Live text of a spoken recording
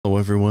Hello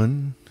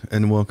everyone,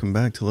 and welcome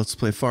back to Let's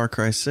Play Far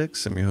Cry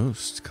 6. I'm your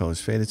host, Colors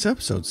Fade. It's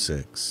episode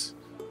 6.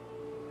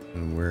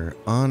 And we're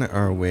on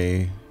our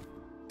way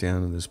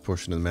down to this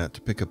portion of the map to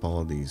pick up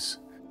all of these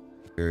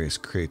various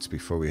crates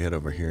before we head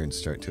over here and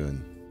start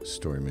doing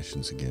story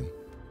missions again.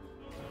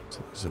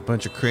 So there's a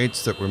bunch of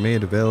crates that were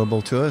made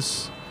available to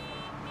us.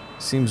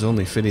 Seems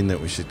only fitting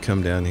that we should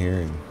come down here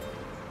and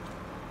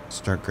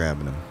start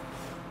grabbing them.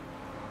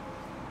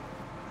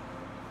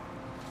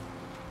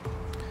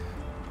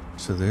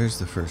 So there's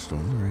the first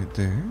one right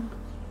there.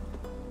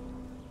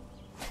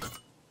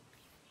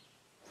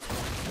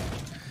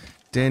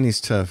 Danny's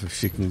tough if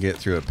she can get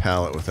through a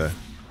pallet with a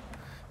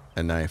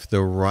knife. The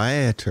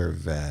Rioter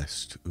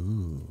vest.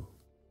 Ooh.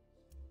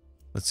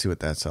 Let's see what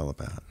that's all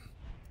about.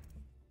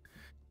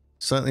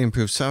 Slightly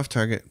improved soft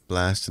target,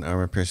 blast, and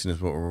armor piercing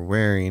is what we're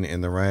wearing,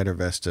 and the Rioter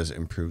vest does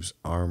improves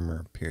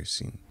armor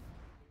piercing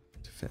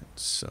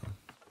defense. So,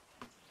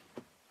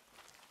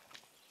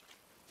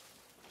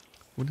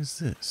 what is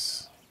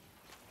this?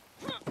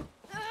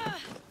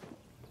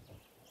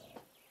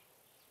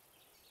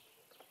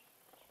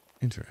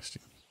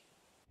 Interesting.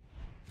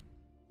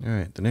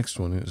 Alright, the next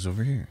one is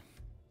over here.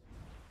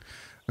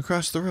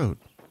 Across the road.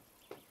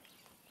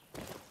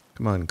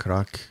 Come on,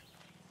 Croc.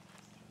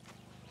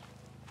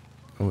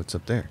 Oh, it's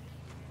up there.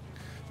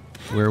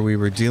 Where we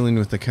were dealing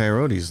with the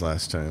coyotes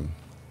last time.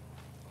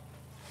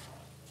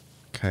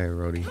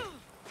 Coyote.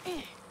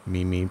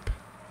 Meep.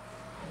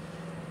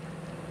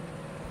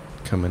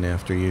 Coming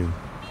after you.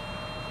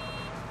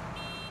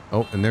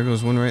 Oh, and there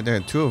goes one right there.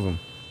 Two of them.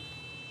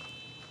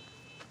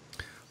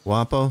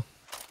 Wapo.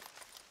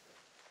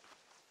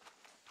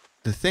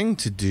 The thing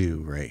to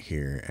do right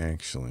here,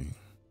 actually,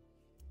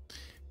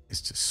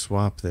 is to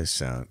swap this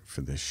out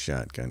for this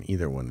shotgun.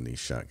 Either one of these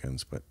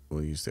shotguns, but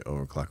we'll use the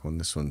overclock one.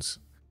 This one's...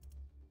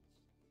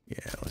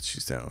 yeah, let's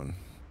use that one.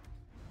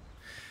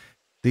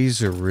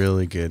 These are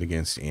really good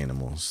against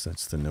animals.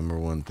 That's the number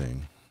one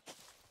thing.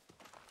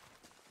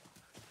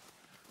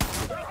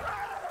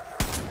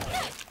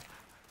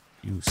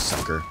 You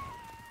sucker.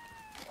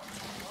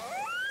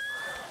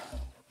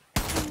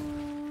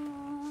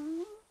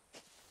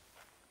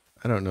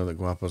 I don't know that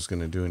Guapo's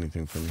going to do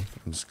anything for me.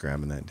 I'm just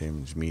grabbing that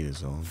damaged meat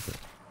is all. But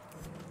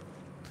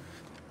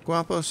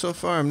Guapo, so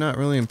far I'm not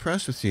really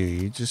impressed with you.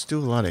 You just do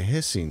a lot of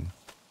hissing.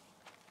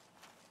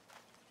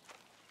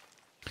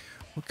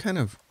 What kind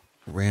of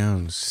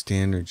round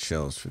standard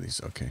shells for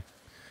these? Okay.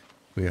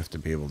 We have to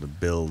be able to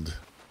build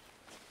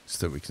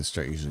so that we can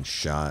start using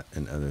shot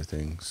and other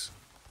things.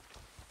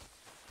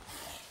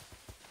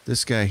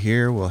 This guy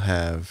here will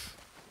have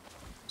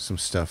some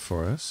stuff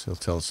for us. He'll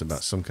tell us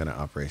about some kind of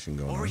operation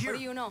going on. What do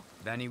you know?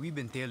 Danny, we've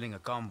been tailing a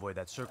convoy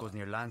that circles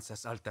near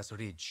Lanzas Altas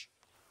Ridge.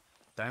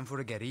 Time for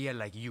a guerrilla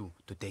like you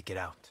to take it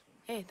out.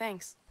 Hey,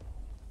 thanks.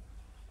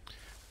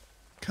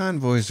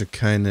 Convoys are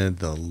kind of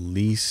the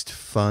least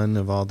fun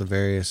of all the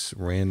various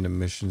random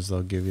missions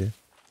they'll give you.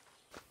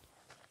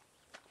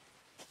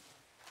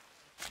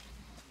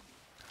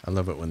 I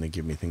love it when they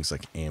give me things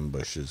like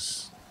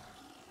ambushes.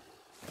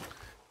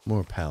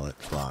 More pallet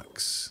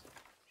blocks.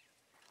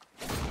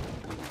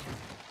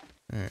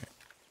 Alright.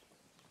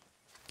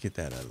 Get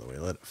that out of the way.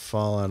 Let it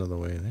fall out of the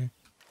way there.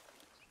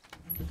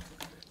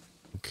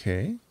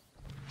 Okay.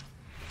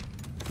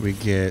 We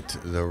get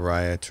the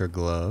Rioter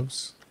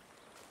gloves.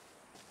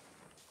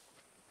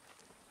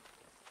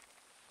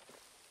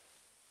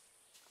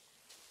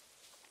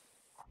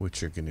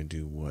 Which are going to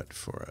do what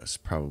for us?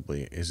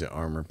 Probably, is it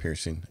armor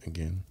piercing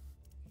again?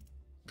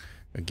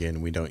 Again,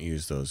 we don't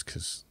use those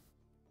because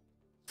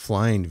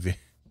flying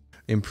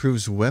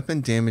improves weapon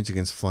damage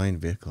against flying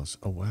vehicles.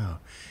 Oh, wow.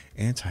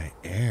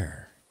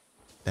 Anti-air.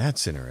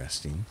 That's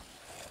interesting.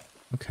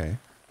 Okay.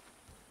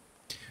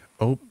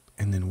 Oh,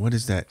 and then what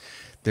is that?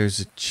 There's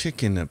a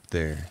chicken up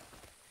there.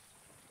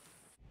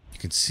 You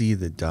can see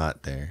the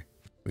dot there.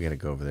 We got to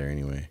go over there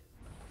anyway.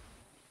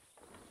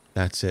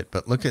 That's it.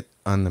 But look at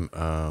on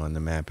the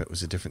map. It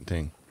was a different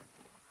thing.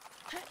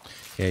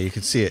 Yeah, you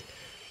can see it.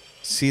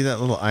 See that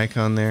little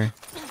icon there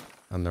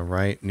on the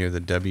right near the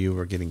W?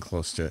 We're getting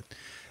close to it.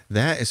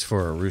 That is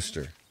for a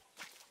rooster,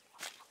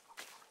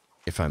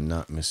 if I'm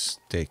not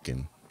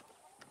mistaken.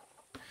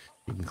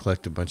 You can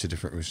collect a bunch of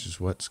different roosters.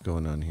 What's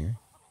going on here?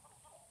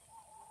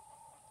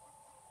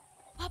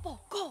 Papa,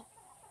 go.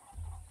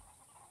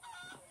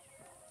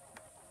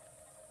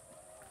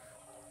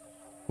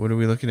 What are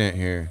we looking at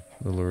here,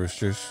 little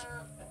roosters?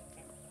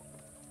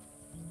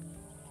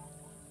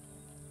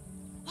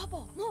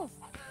 Papa, move.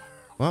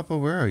 Wapo,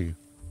 where are you?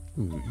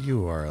 Ooh,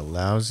 you are a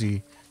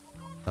lousy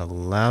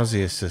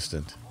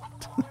assistant.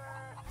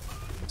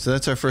 So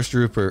that's our first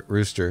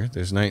rooster.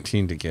 There's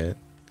 19 to get.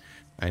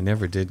 I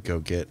never did go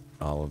get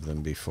all of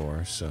them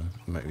before, so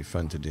it might be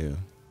fun to do.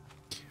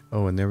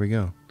 Oh, and there we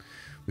go.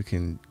 We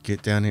can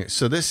get down here.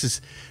 So this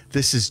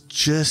is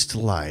just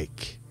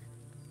like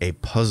a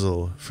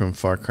puzzle from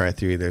Far Cry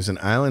 3. There's an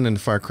island in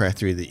Far Cry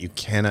 3 that you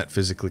cannot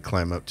physically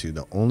climb up to.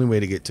 The only way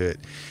to get to it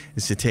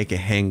is to take a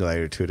hang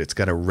glider to it. It's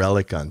got a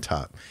relic on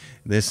top.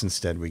 This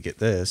instead, we get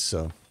this,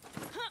 so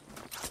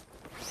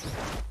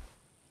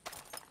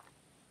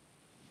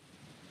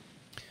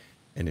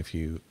And if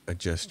you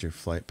adjust your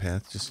flight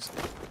path just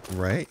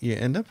right, you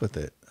end up with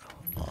it.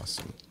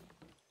 Awesome.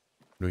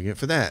 What do we get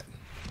for that?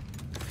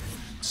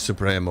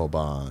 Supremo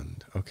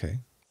Bond. Okay.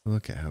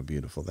 Look at how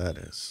beautiful that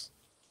is.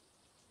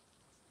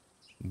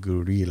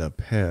 Guerilla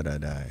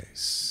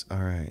Paradise.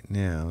 Alright,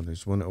 now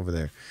there's one over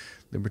there.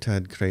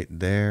 Libertad Crate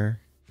there.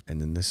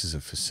 And then this is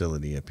a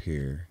facility up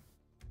here.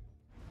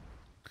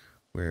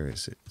 Where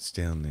is it? It's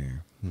down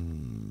there.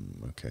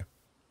 Okay.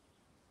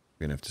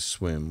 We're gonna have to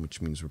swim,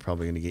 which means we're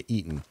probably gonna get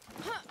eaten.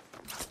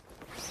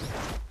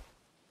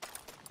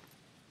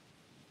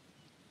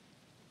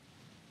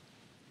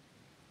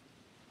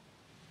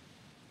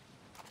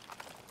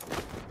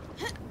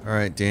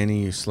 Alright,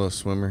 Danny, you slow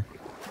swimmer.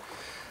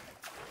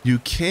 You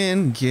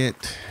can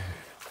get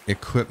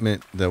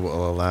equipment that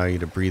will allow you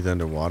to breathe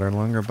underwater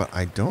longer, but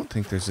I don't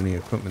think there's any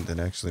equipment that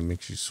actually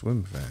makes you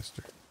swim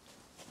faster.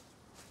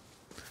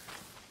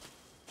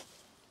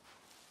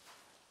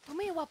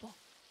 Guapo.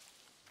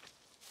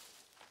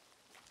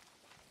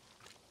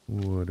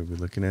 What are we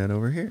looking at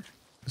over here?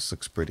 This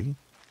looks pretty.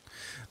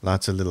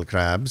 Lots of little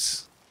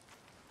crabs.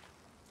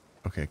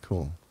 Okay,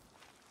 cool.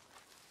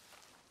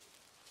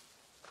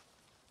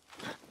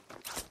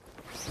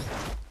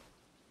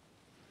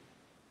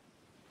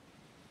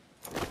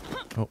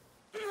 Oh,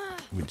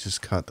 we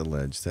just caught the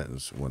ledge. That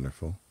was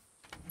wonderful.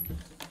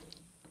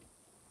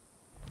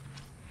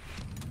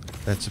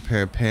 That's a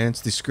pair of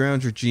pants. The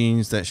Scrounger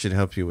jeans, that should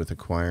help you with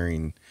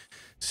acquiring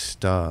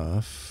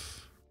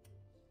stuff.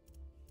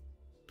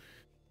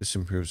 This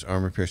improves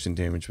armor piercing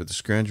damage, but the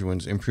Scrounger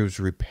ones improves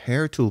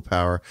repair tool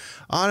power.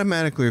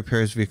 Automatically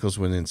repairs vehicles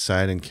when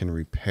inside and can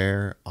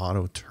repair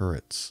auto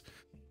turrets.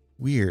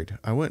 Weird.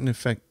 I wouldn't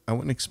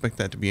expect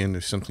that to be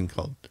under something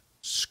called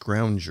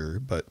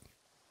Scrounger, but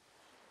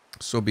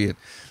so be it.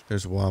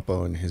 There's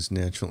Wapo in his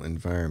natural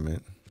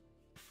environment.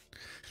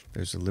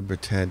 There's a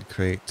Libertad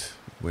crate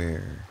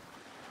where?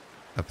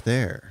 Up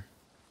there.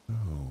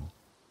 Oh.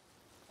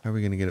 How are we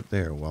going to get up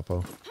there,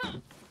 Wapo?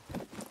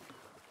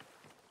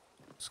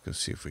 Let's go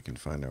see if we can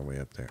find our way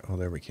up there. Oh,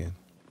 there we can.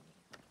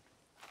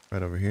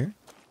 Right over here.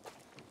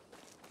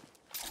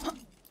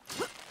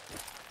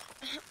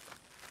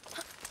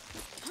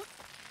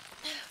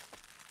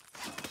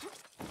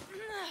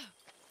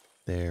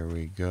 There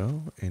we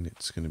go. And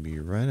it's going to be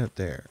right up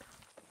there.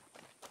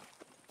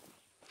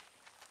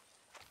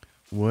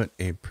 What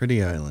a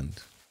pretty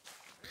island.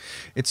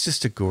 It's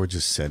just a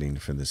gorgeous setting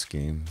for this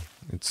game.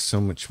 It's so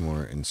much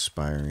more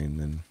inspiring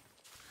than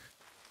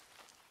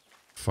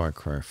Far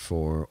Cry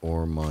 4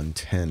 or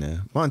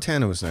Montana.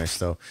 Montana was nice,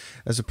 though.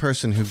 As a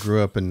person who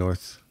grew up in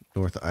North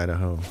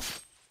Idaho,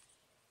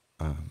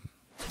 I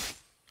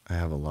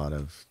have a lot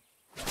of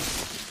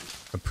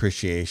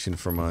appreciation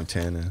for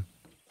Montana.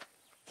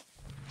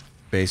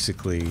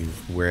 Basically,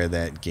 where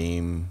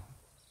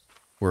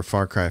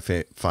Far Cry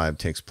 5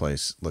 takes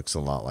place looks a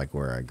lot like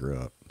where I grew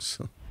up.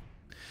 So,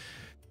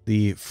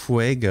 the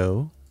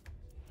Fuego,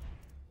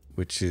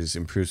 which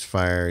improves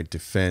fire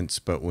defense,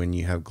 but when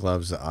you have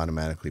gloves that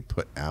automatically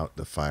put out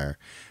the fire,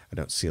 I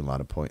don't see a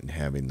lot of point in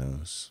having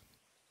those.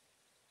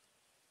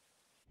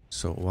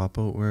 So,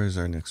 Wapo, where is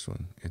our next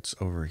one? It's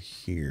over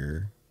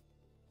here.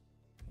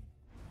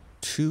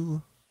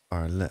 To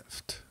our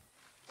left.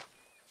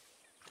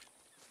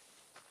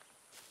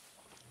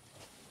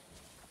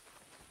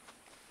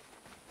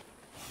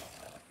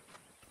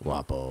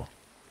 Wapo.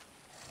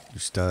 You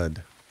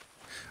stud.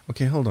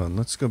 Okay, hold on.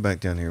 Let's go back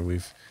down here.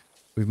 We've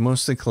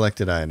mostly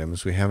collected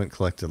items. We haven't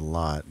collected a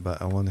lot, but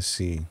I want to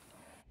see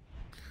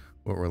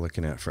what we're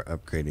looking at for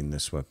upgrading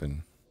this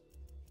weapon.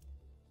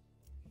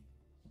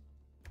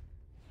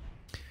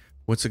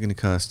 What's it going to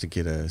cost to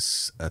get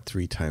us a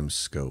 3x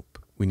scope?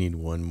 We need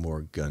 1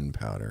 more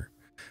gunpowder.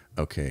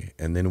 Okay,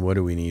 and then what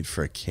do we need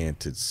for a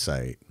canted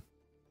sight?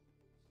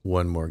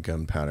 1 more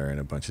gunpowder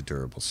and a bunch of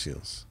durable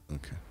seals.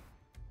 Okay.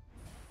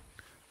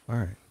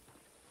 Alright.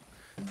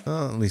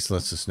 Well, at least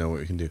lets us know what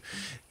we can do.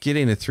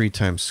 Getting a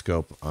 3x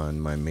scope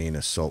on my main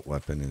assault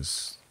weapon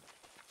is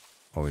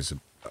always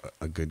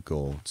a good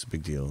goal. It's a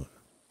big deal.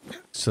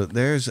 So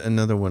there's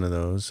another one of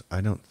those.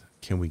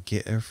 Can we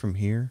get there from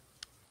here?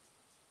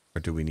 Or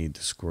do we need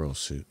the squirrel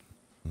suit?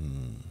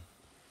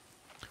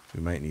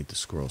 We might need the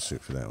squirrel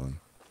suit for that one.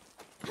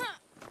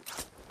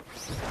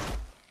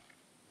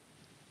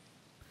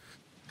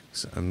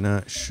 So I'm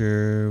not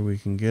sure we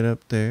can get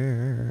up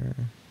there.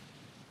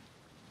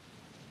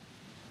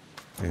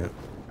 Yep.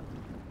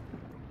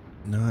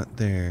 Not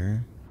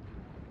there.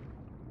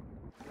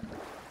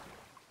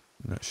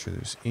 I'm not sure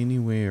there's any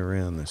way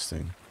around this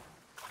thing.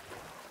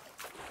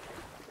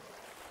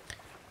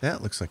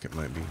 That looks like it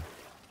might be.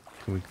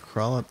 Can we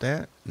crawl up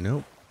that?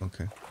 Nope.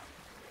 Okay.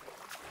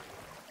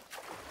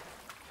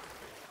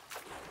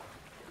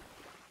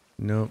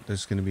 Nope,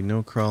 there's going to be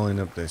no crawling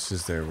up this,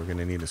 is there? We're going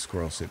to need a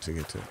squirrel suit to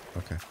get to it.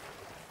 Okay.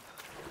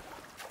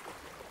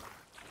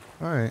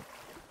 Alright.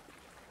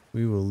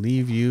 We will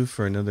leave you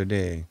for another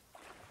day.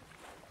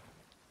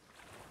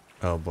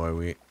 Oh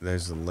boy,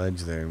 there's a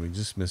ledge there and we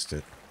just missed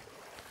it.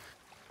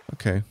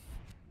 Okay.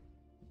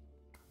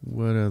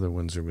 What other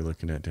ones are we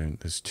looking at down?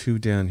 There's 2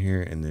 down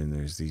here, and then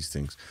there's these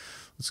things.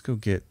 Let's go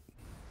get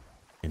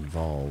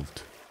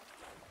involved.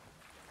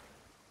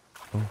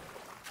 Oh.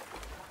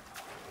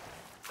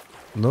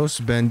 Los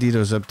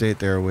Bandidos update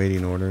their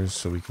awaiting orders,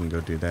 so we can go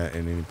do that at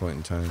any point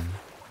in time.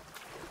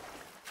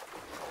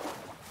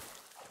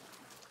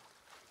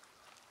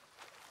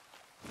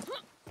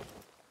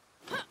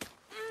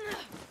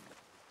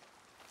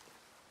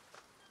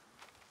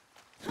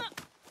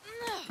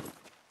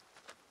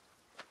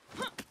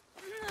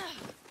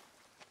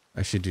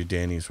 I should do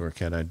Danny's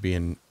workout. I'd be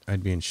in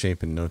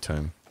shape in no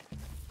time.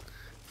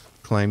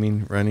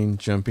 Climbing, running,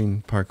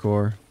 jumping,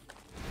 parkour.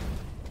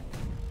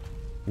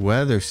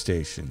 Weather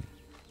station.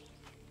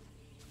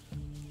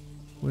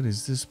 What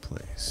is this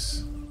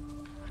place?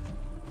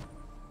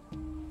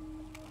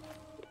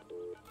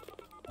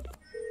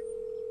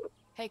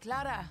 Hey,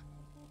 Clara.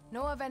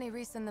 Know of any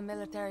reason the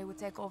military would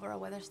take over a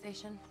weather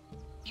station?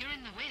 You're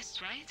in the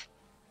West, right?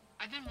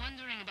 I've been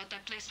wondering about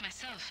that place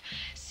myself.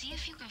 See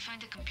if you can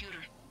find a computer.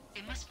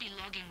 They must be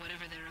logging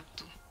whatever they're up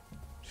to.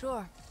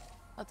 Sure.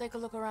 I'll take a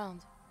look around.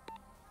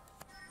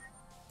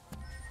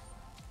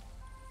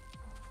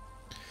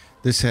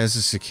 This has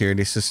a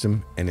security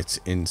system, and it's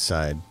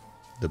inside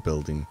the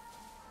building.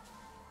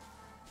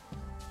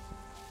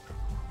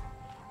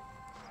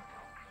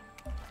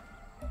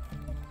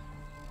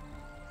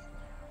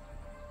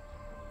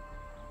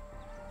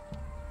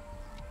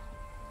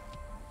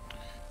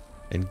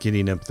 And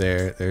getting up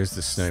there, there's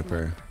the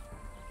sniper.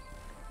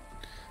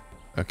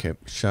 Okay,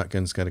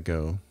 shotgun's gotta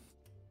go.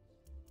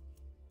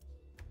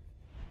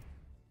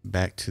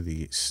 Back to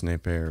the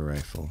sniper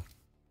rifle.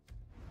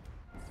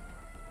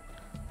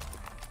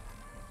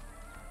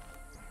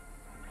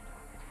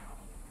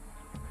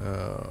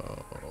 Oh.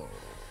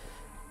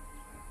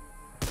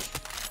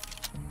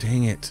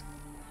 Dang it.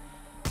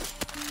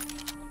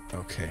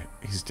 Okay,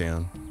 he's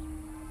down.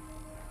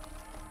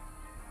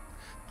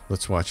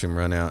 Let's watch him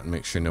run out and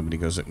make sure nobody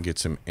goes up and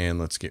gets him. And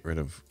let's get rid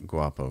of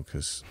Guapo,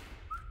 because...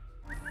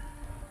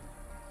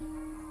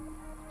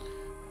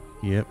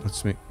 Yep,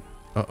 let's make...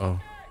 Uh-oh.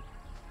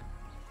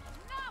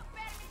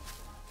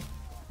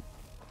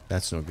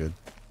 That's no good.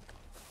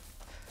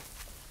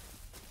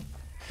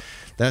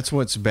 That's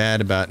what's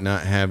bad about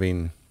not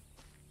having...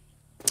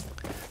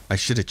 I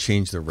should have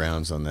changed the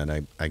rounds on that,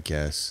 I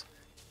guess.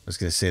 I was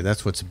going to say,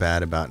 that's what's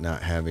bad about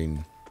not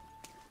having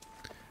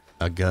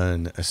a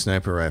gun, a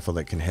sniper rifle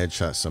that can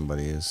headshot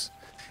somebody is...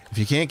 If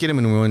you can't get them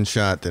in one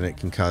shot, then it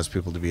can cause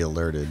people to be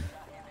alerted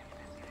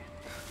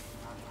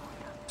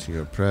to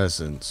your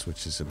presence,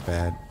 which is a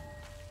bad...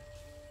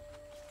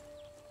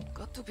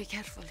 Got to be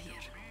careful here.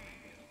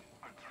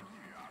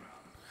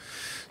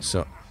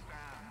 So,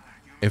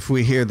 if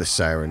we hear the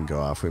siren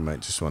go off, we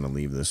might just want to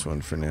leave this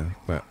one for now.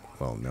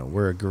 Well, no,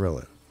 we're a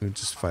guerrilla. We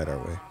just fight our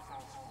way.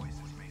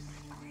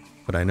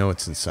 But I know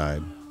it's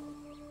inside.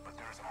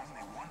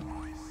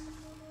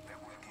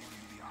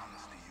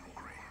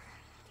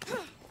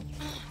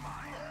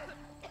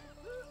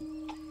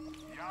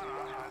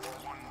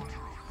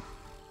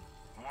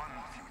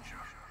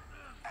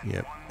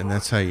 Yep, and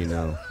that's how you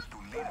know.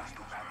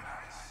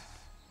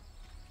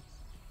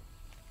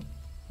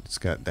 It's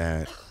got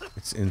that.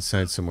 It's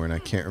inside somewhere, and I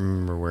can't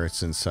remember where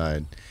it's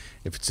inside.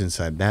 If it's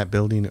inside that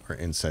building or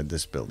inside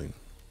this building.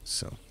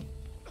 So.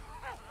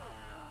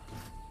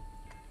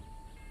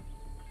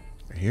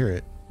 I hear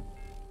it.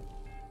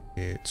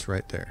 It's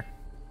right there.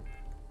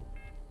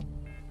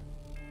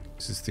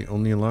 Is this the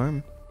only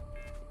alarm?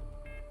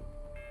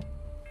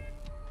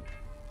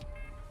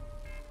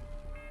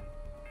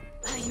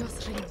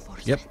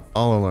 Yep,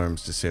 all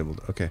alarms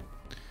disabled. Okay.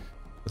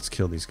 Let's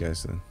kill these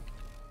guys then.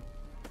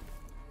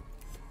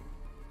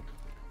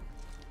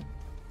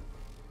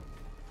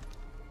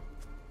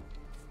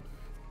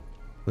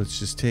 Let's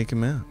just take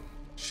them out,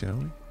 shall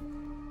we?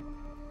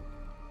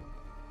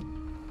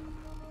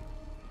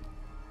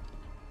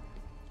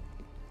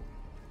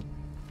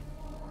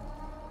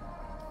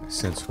 I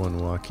sense one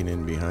walking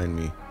in behind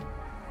me.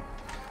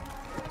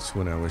 It's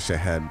when I wish I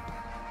had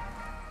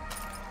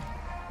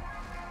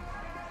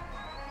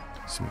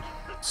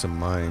some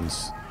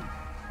mines.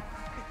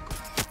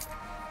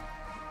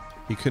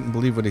 He couldn't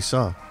believe what he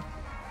saw.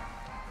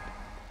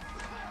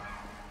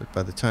 But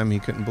by the time he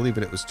couldn't believe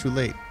it, it was too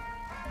late.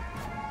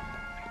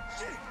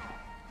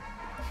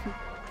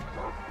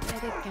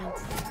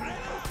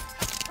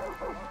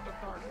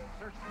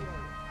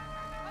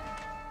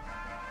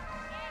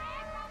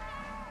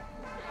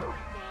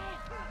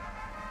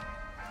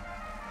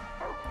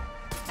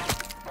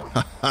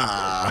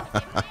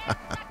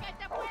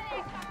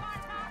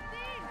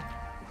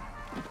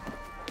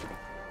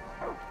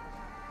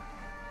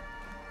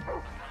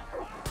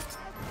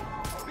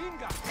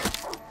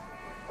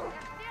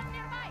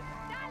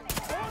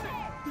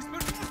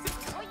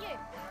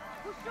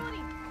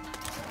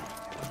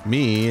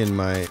 Me and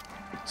my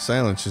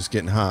silence is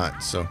getting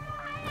hot, so.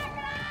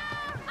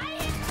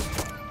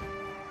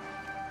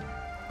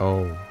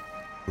 Oh,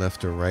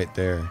 left her right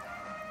there.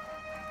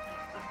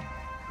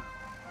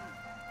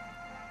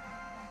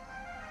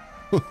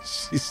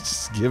 She's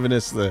just giving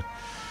us the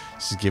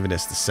She's giving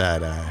us the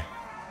side eye.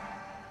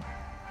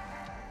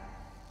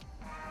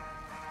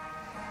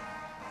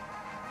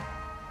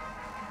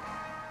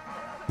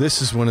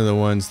 This is one of the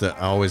ones that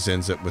always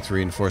ends up with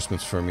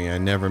reinforcements for me. I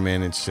never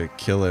manage to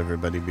kill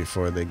everybody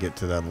before they get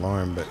to that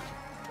alarm, but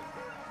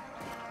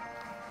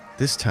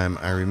this time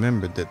I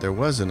remembered that there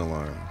was an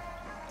alarm.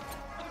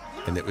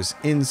 And it was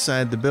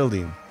inside the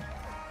building.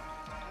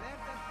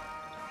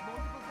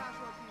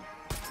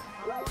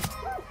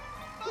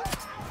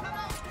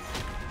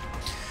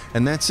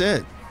 And that's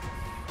it.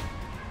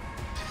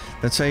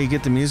 That's how you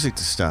get the music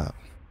to stop.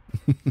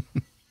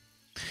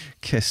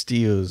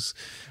 Castillo's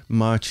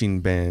marching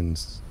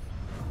bands.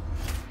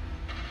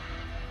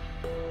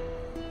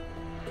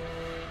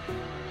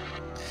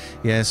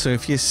 Yeah, so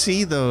if you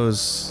see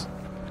those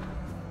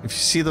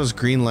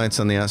green lights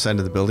on the outside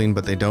of the building,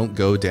 but they don't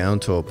go down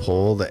to a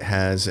pole that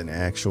has an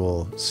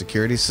actual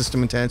security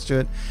system attached to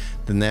it,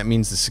 then that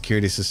means the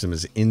security system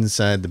is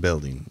inside the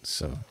building.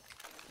 So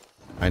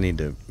I need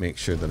to make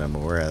sure that I'm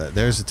aware of that.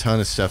 There's a ton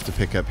of stuff to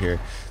pick up here.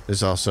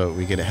 There's also,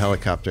 we get a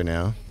helicopter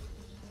now.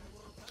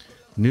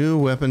 New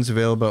weapons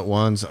available at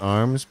Juan's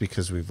Arms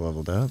because we've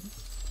leveled up.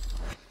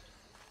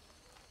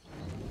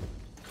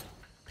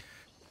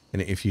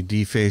 And if you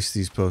deface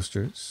these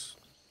posters,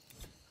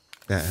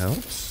 that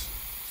helps.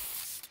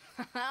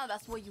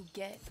 That's what you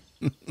get.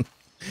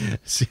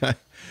 See,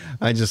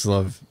 I just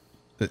love...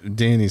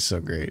 Danny's so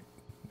great.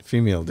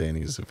 Female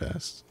Danny's the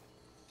best.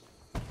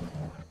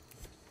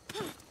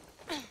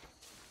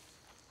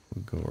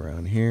 We'll go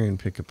around here and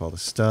pick up all the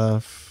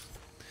stuff.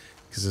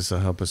 Because this will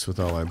help us with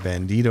all our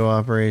bandito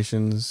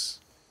operations.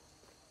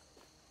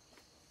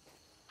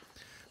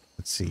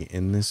 Let's see.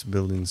 In this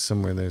building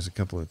somewhere there's a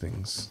couple of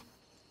things.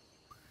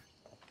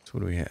 So what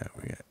do we have?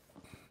 We got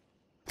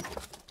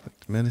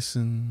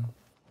medicine.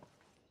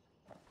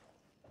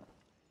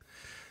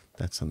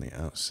 That's on the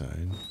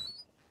outside.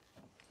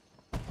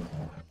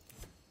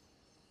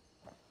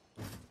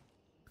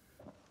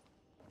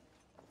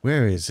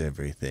 Where is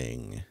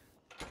everything?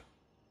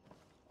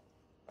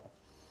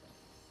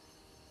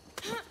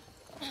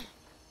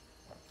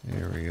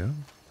 There we go.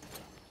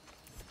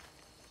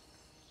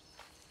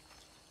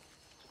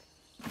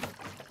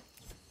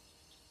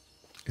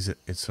 Is it?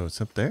 So it's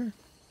up there?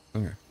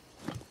 Okay.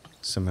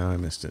 Somehow I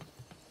missed it.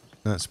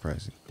 Not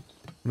surprising.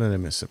 What did I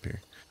miss up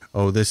here?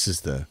 Oh, this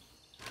is the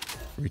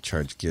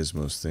recharge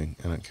gizmos thing.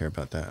 I don't care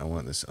about that. I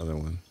want this other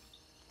one.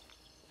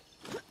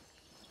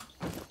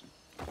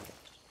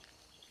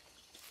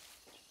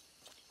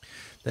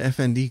 The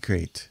FND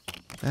crate.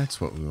 That's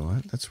what we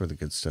want. That's where the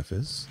good stuff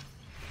is.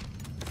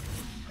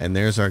 And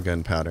there's our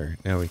gunpowder.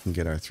 Now we can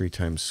get our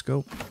 3x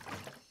scope.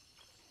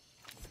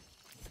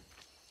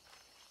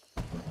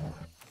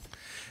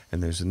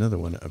 And there's another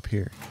one up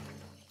here.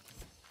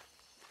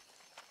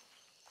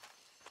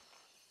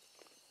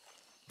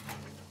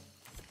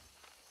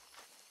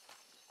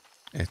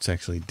 It's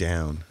actually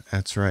down.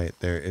 That's right.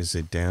 There is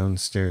a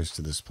downstairs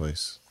to this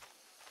place.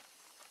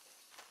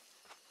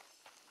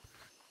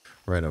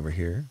 Right over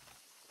here.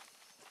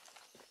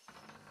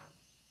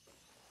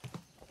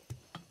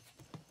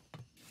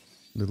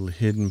 Little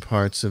hidden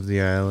parts of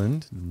the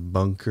island.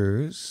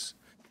 Bunkers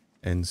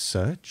and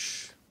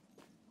such.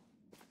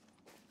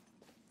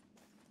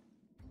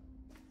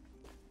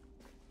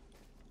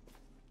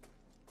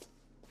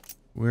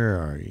 Where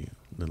are you,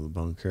 little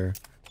bunker?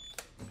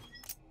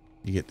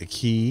 You get the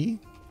key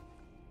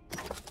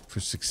for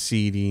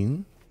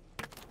succeeding.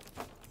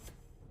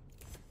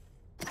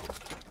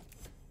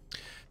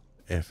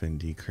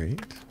 F&D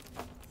crate.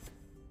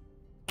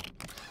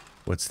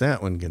 What's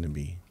that one gonna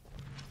be?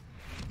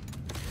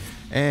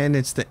 And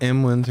it's the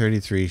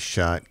M133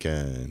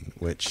 shotgun,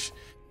 which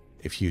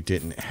if you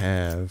didn't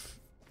have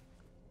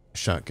a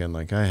shotgun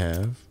like I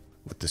have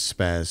with the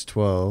Spaz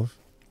 12,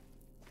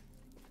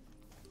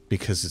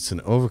 because it's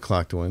an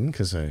overclocked one,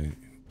 because I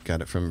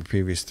got it from a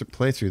previous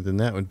playthrough, then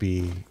that would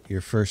be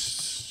your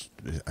first.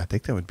 I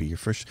think that would be your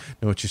first.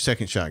 No, it's your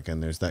second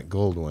shotgun. There's that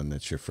gold one.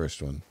 That's your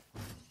first one.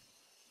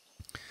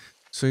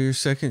 So your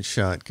second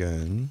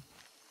shotgun.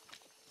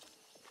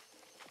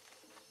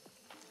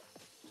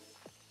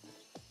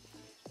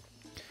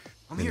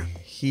 I'm here.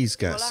 He's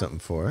got something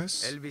for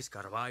us. Elvis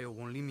Carvalho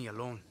won't leave me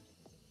alone.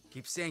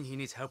 Keeps saying he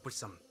needs help with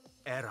some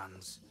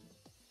errands.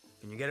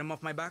 Can you get him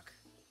off my back?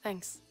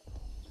 Thanks.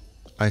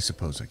 I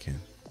suppose I can.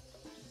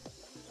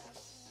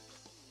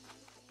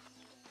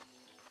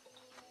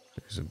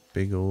 There's a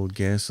big old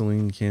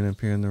gasoline can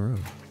up here in the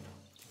road.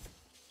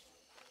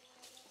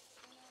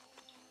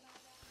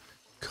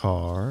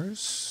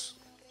 Cars.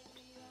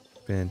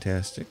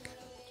 Fantastic.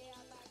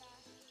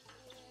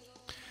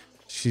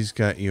 She's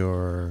got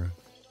your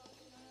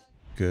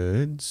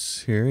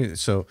goods here.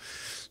 So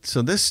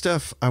this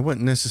stuff I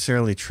wouldn't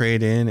necessarily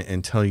trade in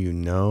until you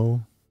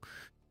know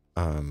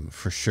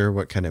for sure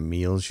what kind of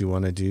meals you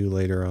want to do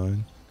later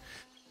on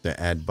to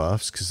add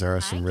buffs, because there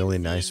are some really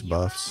nice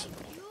buffs.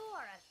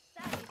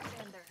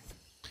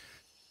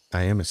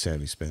 I am a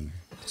savvy spender.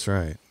 That's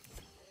right.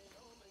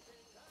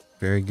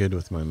 Very good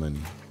with my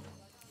money.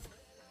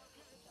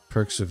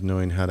 Perks of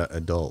knowing how to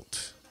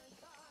adult.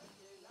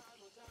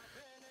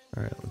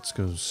 All right, let's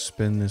go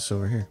spin this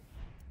over here.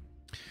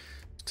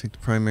 Take the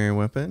primary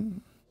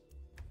weapon.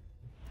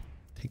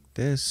 Take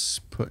this,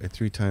 put a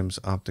 3 times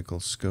optical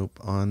scope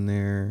on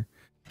there.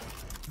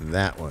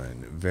 That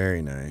one,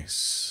 very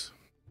nice.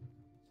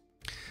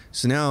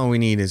 So now all we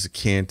need is a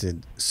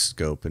canted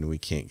scope, and we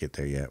can't get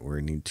there yet.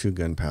 We need 2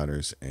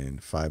 gunpowders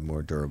and 5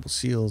 more durable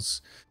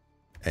seals.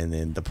 And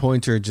then the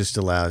pointer just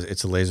allows,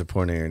 it's a laser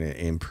pointer, and it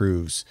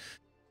improves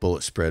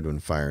bullet spread when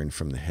firing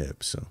from the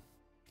hip. So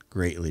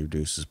greatly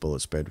reduces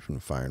bullet spread from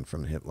firing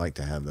from the hip. Like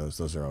to have those.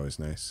 Those are always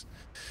nice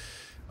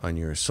on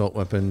your assault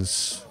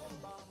weapons.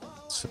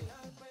 So,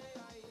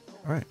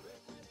 all right.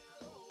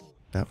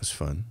 That was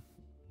fun.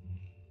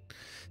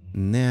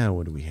 Now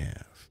what do we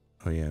have?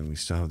 Oh yeah, and we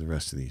still have the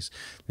rest of these.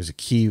 There's a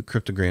key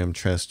cryptogram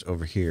chest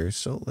over here.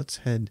 So let's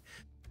head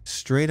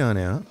straight on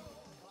out.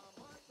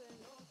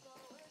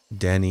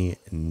 Danny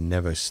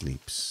never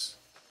sleeps.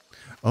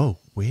 Oh,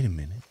 wait a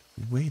minute.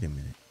 Wait a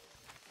minute.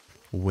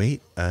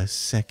 Wait a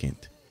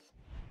second.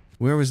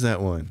 Where was that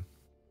one?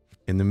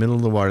 In the middle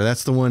of the water.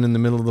 That's the one in the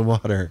middle of the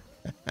water.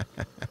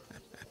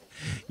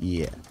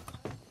 Yeah.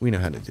 We know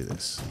how to do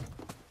this.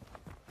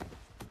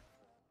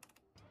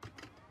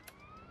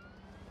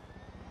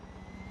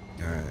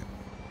 Alright.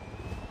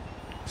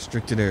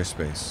 Restricted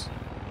airspace.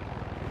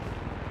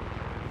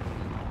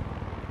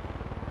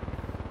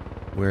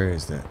 Where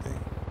is that thing?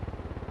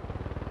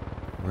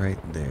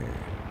 Right there.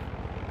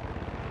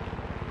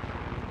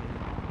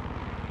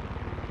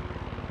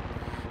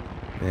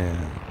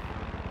 Now,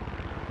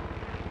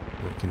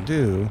 what we can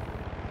do,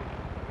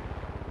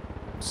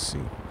 let's see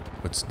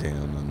what's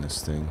down on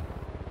this thing.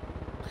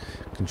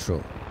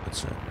 Control,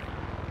 that's right.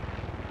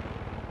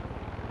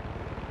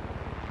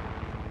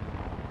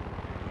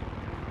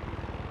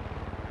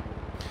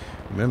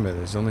 Remember,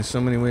 there's only so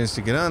many ways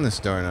to get on this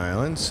darn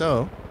island,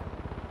 so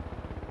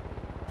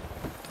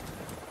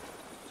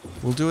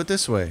we'll do it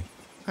this way.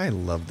 I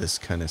love this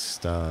kind of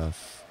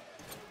stuff.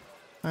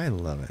 I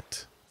love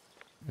it.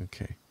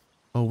 Okay.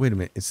 Oh, wait a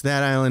minute. It's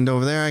that island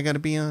over there I gotta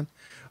be on?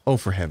 Oh,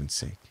 for heaven's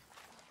sake.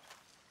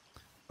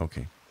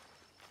 Okay.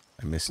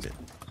 I missed it.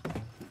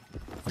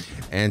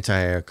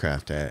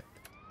 Anti-aircraft.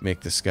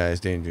 Make the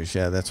skies dangerous.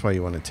 Yeah, that's why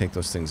you want to take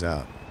those things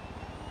out.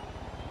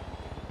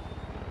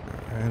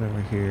 Right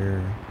over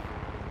here.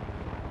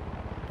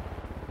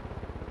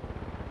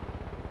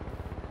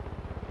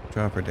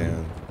 Drop her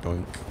down.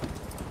 Doink.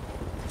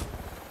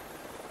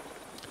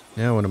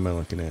 Now what am I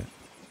looking at?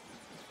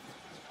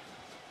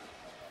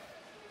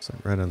 It's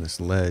like right on this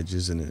ledge,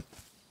 isn't it?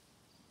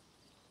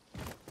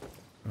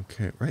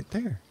 Okay, right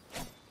there.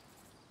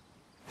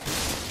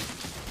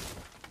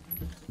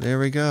 There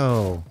we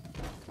go.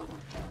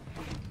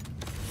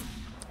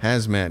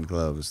 Hazmat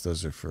gloves.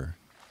 Those are for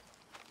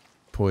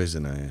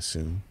poison, I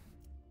assume.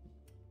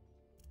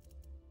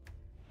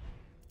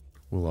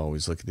 We'll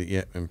always look at it.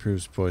 Yep,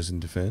 improves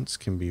poison defense.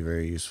 Can be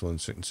very useful in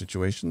certain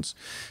situations.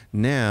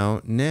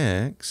 Now,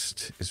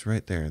 next is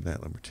right there.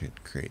 That laboratory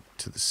crate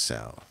to the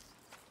south.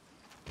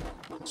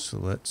 So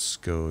let's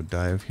go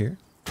dive here.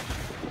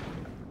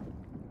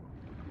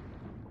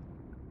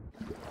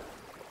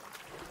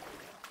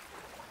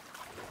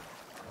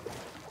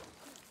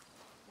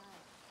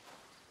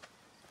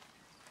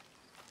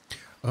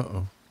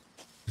 Uh-oh.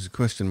 There's a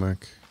question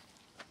mark.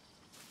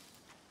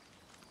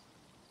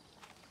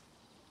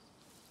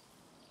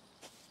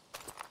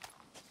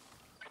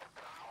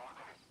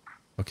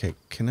 Okay,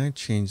 can I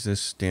change this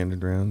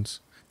standard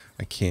rounds?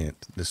 I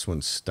can't. This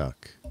one's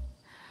stuck.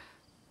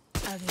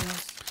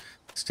 Adios.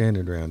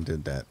 Standard round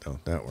did that, though.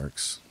 That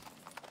works.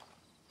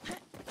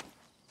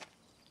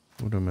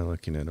 What am I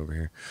looking at over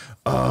here?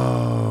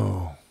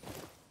 Oh!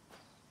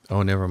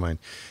 Oh, never mind.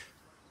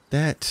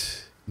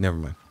 Never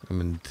mind.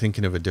 I'm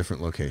thinking of a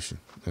different location.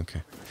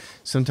 Okay.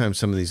 Sometimes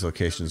some of these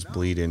locations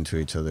bleed into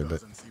each other,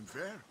 but...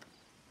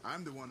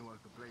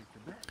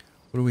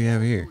 What do we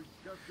have here?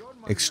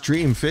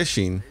 Extreme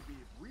fishing.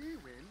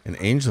 An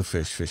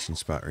angelfish fishing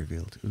spot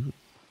revealed. Ooh.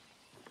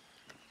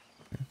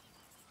 Okay.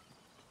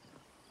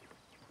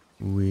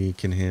 We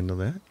can handle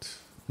that.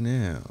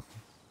 Now.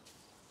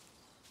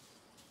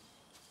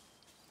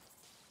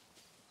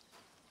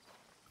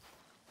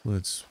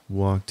 Let's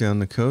walk down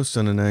the coast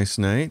on a nice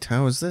night.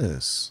 How is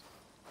this?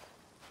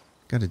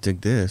 Gotta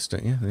dig this,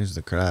 don't you? There's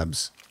the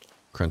crabs.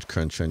 Crunch,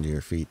 crunch under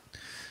your feet.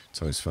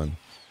 It's always fun.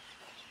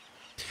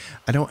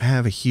 I don't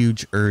have a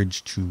huge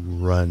urge to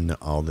run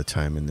all the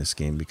time in this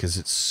game because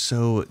it's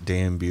so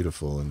damn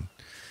beautiful. And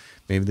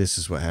maybe this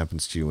is what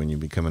happens to you when you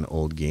become an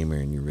old gamer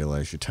and you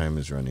realize your time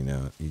is running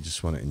out. You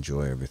just want to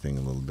enjoy everything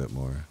a little bit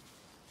more.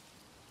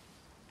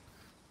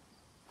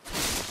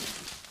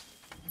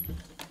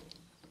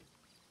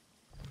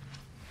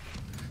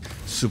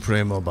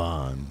 Supremo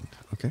Bond.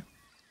 Okay.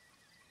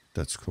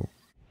 That's cool.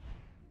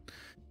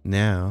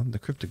 Now, the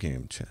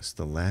cryptogame chest.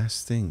 The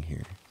last thing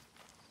here.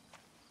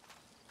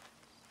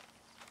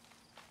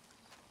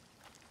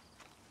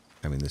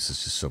 I mean, this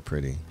is just so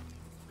pretty.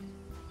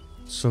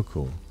 So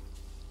cool.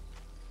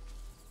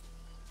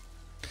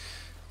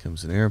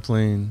 Comes an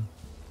airplane.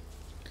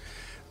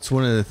 It's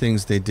one of the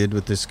things they did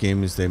with this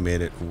game is they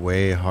made it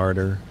way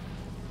harder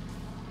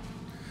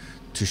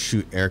to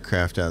shoot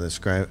aircraft out of the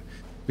sky?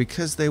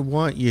 Because they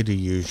want you to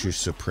use your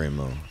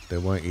Supremo. They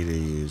want you to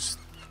use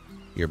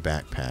your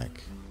backpack.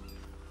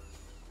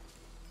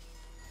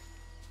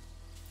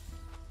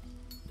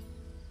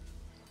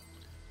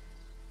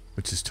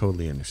 Which is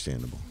totally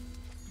understandable.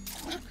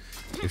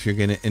 If you're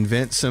going to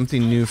invent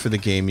something new for the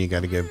game, you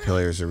got to give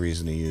players a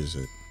reason to use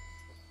it.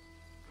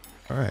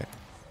 Alright.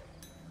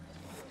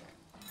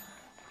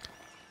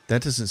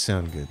 That doesn't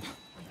sound good.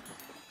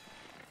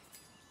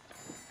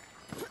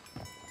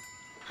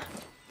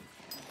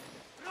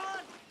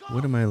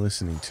 What am I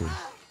listening to?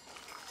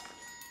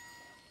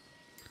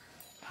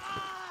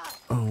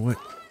 Oh, what?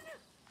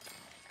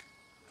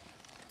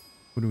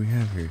 What do we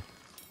have here?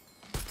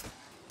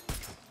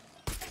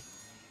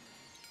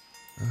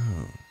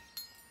 Oh.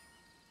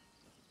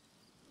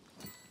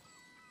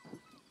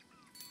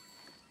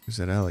 Where's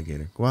that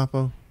alligator?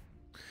 Guapo?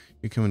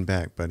 You're coming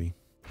back, buddy.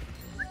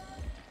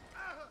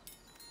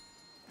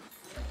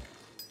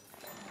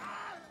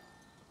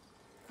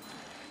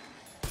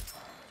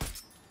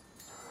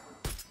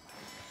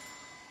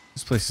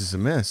 This place is a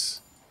mess.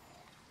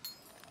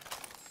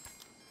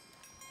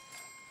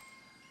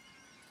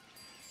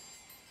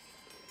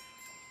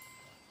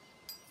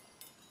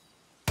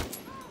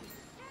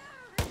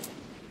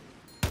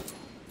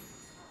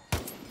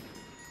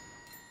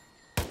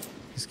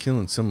 He's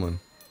killing someone.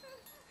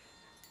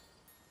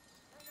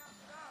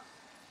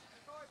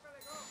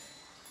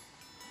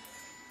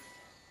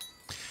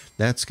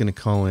 That's going to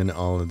call in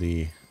all of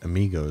the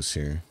amigos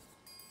here.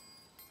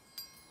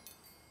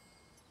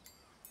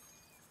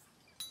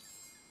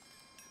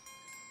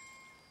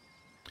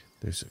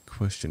 There's a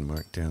question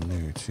mark down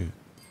there too.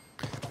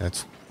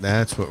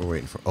 That's what we're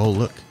waiting for. Oh,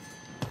 look.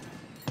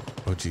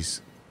 Oh, jeez.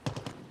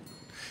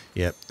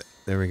 Yep,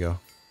 there we go.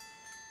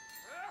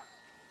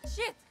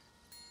 Shit!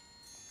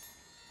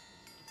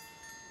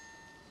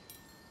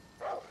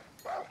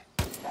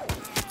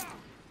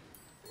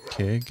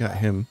 Okay, got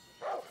him.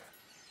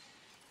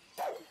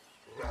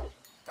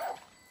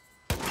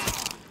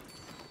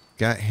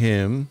 Got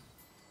him.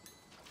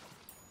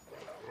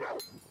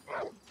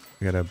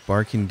 We got a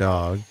barking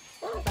dog.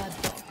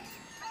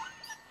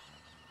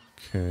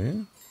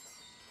 Okay.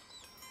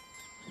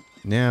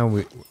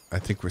 Now I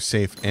think we're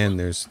safe, and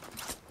there's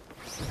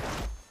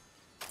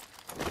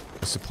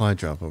a supply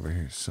drop over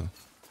here, so.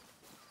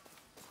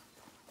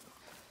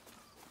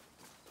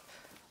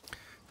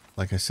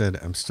 Like I said,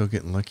 I'm still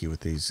getting lucky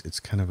with these. It's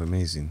kind of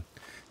amazing.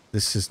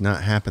 This has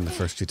not happened the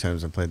first 2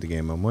 times I played the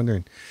game. I'm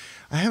wondering,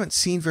 I haven't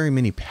seen very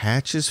many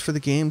patches for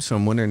the game, so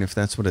I'm wondering if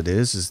that's what it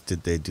is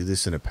did they do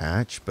this in a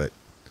patch? But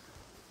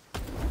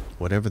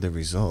whatever the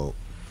result,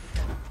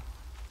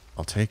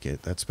 I'll take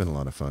it. That's been a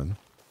lot of fun.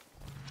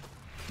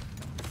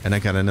 And I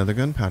got another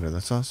gunpowder.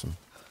 That's awesome.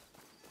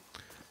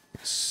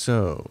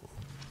 So.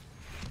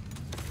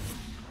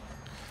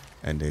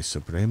 And a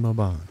Supremo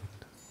Bond.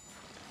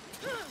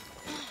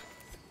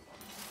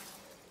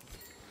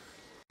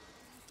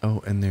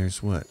 Oh, and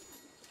there's what?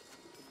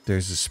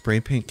 There's a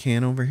spray paint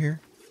can over here?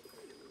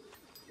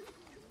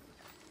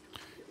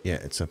 Yeah,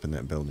 it's up in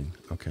that building.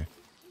 Okay.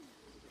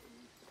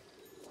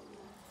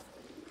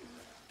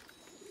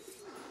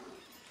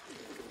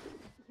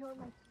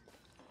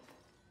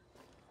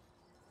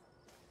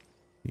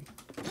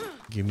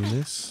 Give me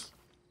this.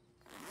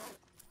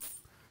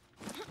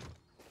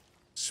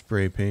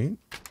 Spray paint.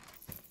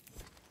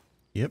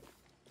 Yep.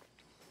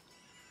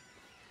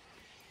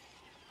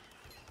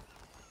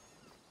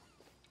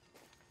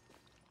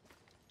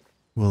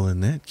 Well,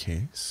 in that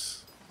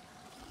case,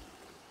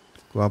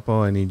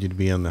 Guapo, I need you to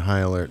be on the high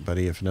alert,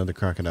 buddy. If another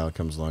crocodile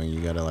comes along,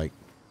 you gotta, like,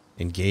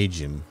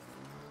 engage him.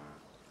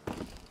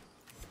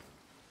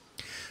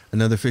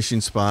 Another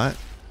fishing spot.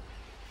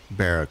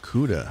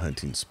 Barracuda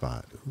hunting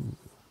spot. Ooh.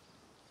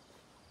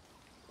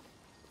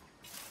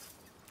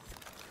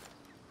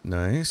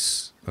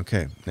 Nice.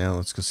 Okay, now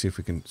let's go see if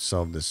we can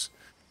solve this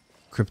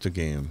crypto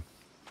game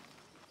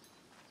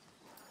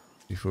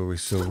before we're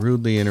so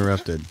rudely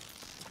interrupted.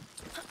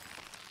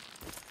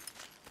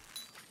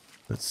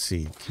 Let's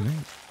see. Can I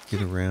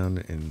get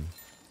around and...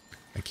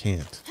 I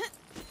can't.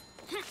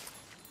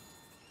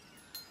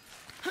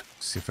 Let's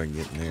see if I can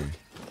get in there.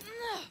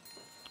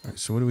 Alright,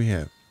 so what do we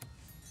have?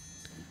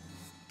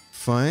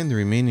 Find the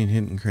remaining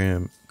hidden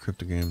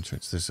cryptogram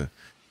charts. There's a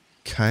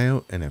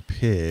coyote and a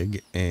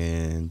pig.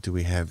 And do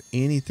we have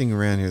anything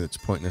around here that's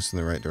pointing us in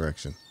the right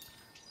direction?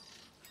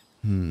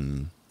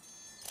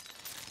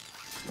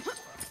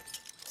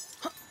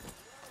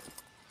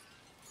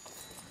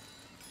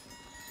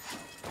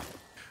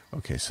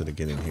 Okay, so to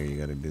get in here, you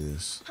got to do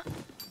this.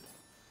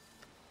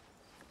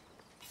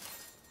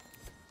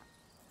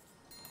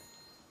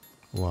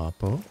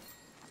 Wapo.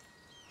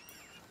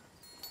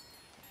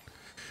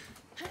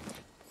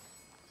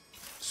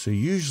 So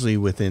usually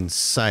within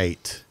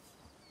sight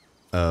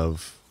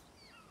of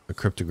a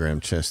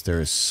cryptogram chest, there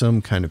is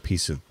some kind of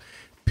piece of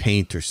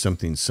paint or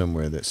something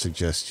somewhere that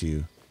suggests to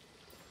you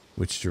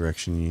which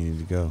direction you need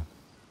to go.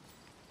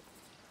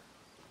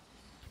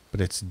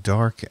 But it's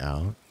dark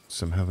out.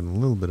 So I'm having a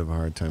little bit of a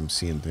hard time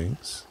seeing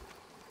things.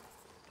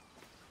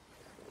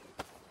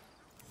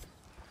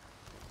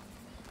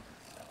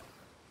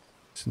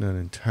 It's not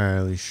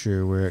entirely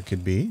sure where it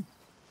could be.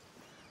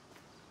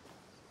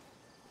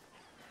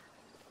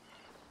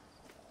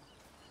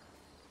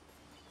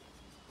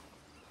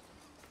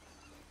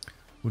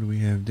 What do we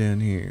have down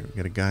here? We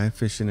got a guy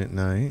fishing at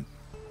night.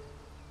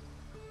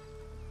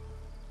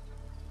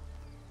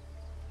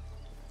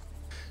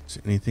 Is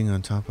there anything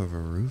on top of a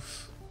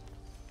roof?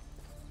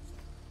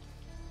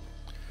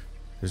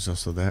 There's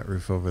also that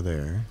roof over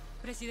there.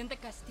 Presidente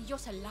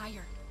Castillo's a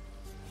liar.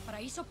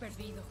 Paraíso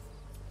perdido.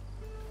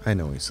 I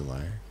know he's a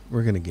liar.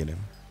 We're gonna get him.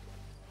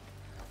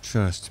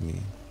 Trust me.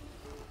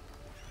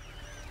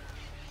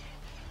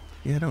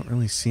 Yeah, I don't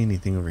really see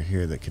anything over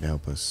here that could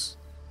help us.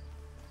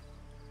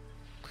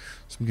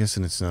 So I'm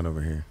guessing it's not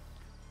over here.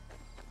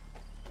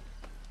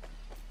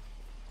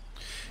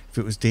 If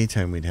it was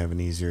daytime, we'd have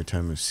an easier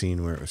time of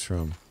seeing where it was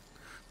from.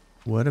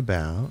 What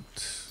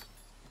about...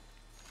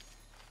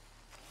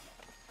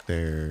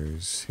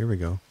 There's... Here we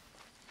go.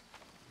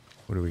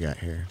 What do we got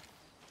here?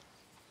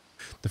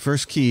 The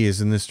first key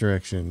is in this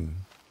direction.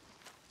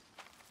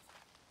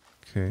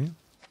 Okay.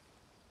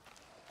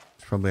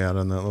 It's probably out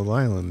on that little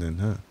island then,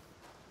 huh?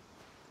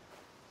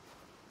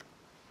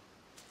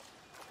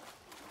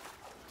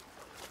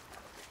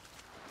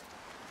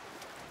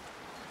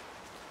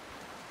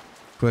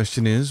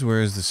 Question is,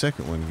 where is the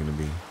second one going to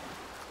be?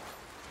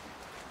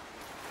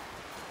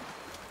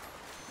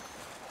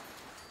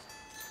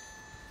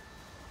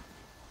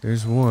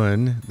 There's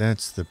one.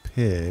 That's the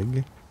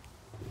pig.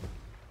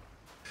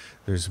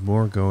 There's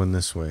more going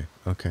this way.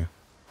 Okay.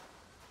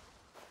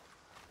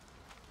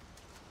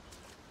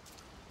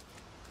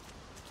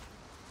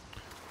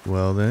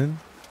 Well then.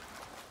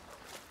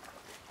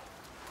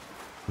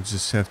 We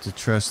just have to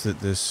trust that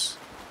this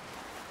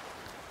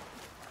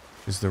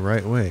is the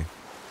right way.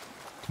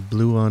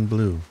 Blue on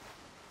blue.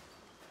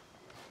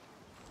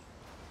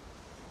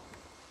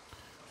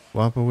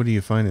 Wappa, what are you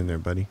finding there,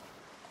 buddy?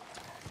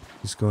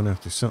 He's going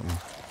after something.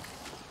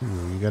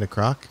 Ooh, you got a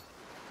croc?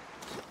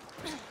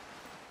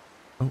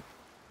 Oh.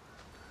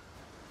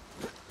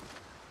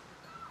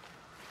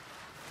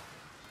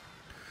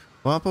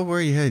 Wappa, where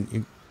are you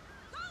heading?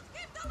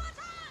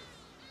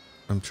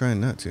 I'm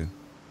trying not to.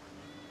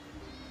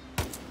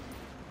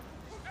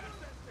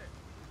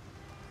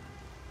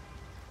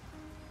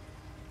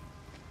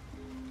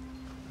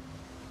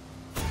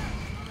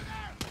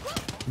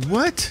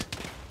 What?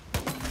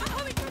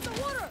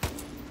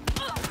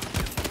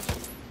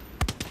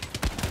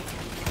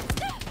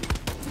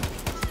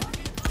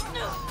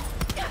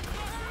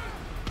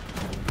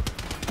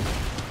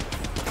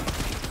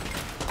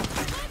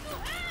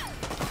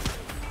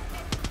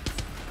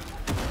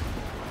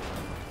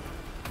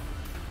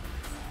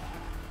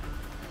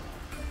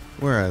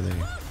 Where are they?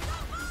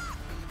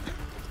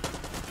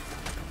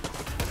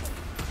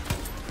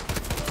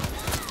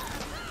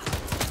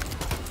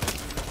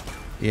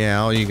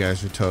 Yeah, all you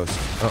guys are toast.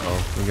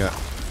 Uh-oh, we got...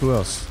 Who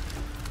else?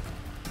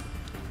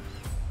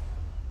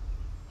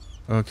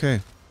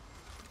 Okay.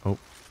 Oh,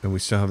 and we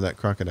still have that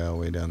crocodile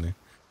way down there.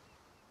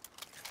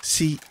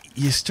 See,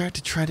 you start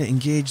to try to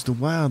engage the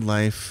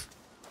wildlife,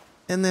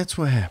 and that's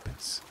what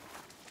happens.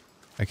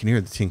 I can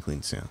hear the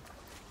tinkling sound.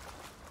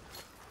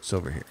 It's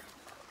over here.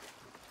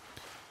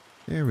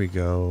 There we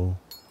go.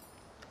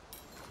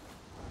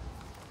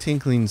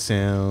 Tinkling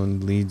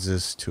sound leads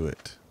us to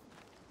it.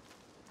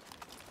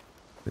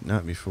 But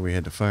not before we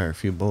had to fire a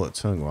few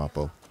bullets, huh,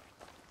 Guapo?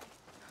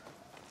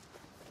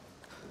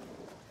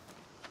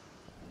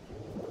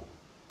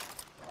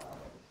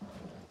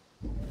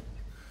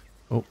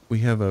 Oh, we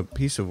have a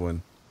piece of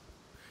one.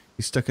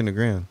 He's stuck in the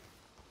ground.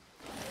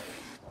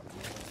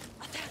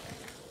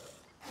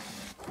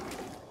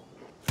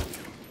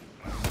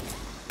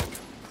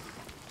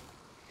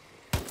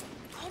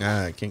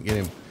 Ah, I can't get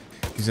him.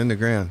 He's in the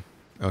ground.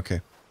 Okay.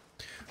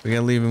 We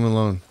gotta leave him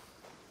alone.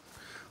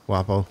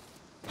 Wapo.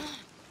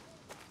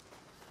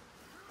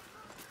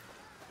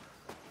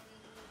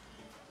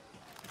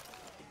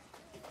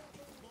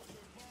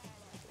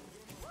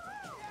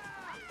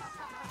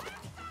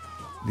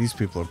 These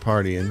people are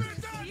partying.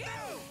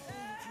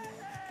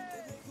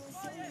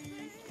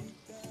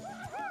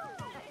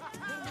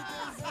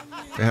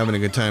 They're having a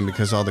good time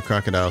because all the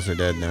crocodiles are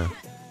dead now.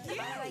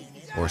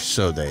 Or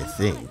so they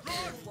think.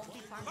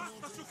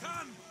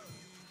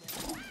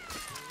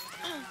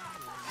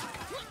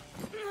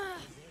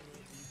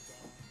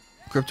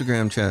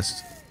 Cryptogram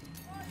chest.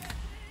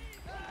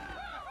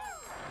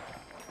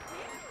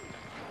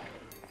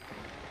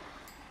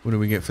 What do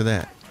we get for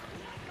that?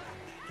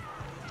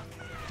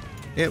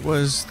 It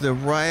was the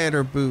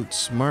Rioter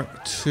Boots Mark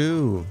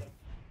II.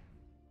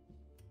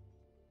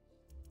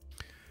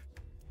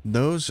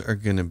 Those are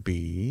going to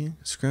be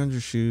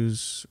Scrounger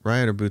Shoes,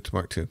 Rioter Boots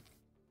Mark II.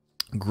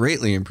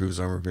 Greatly improves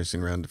armor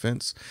piercing round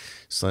defense.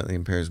 Slightly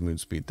impairs mood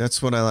speed.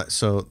 That's what I like.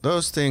 So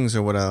those things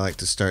are what I like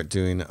to start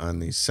doing on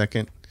the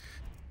second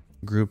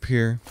group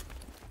here.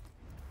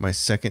 My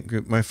second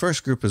group. My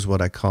first group is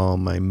what I call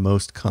my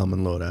most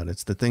common loadout.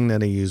 It's the thing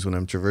that I use when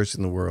I'm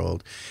traversing the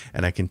world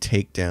and I can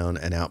take down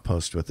an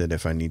outpost with it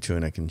if I need to,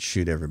 and I can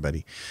shoot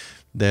everybody.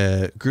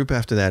 The group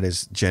after that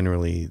is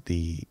generally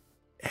the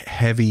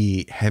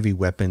heavy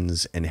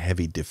weapons and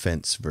heavy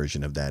defense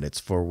version of that. It's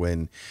for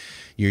when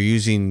you're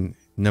using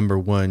number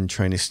 1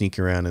 trying to sneak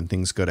around and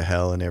things go to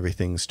hell and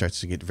everything starts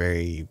to get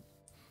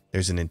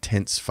there's an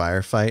intense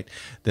firefight.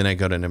 Then I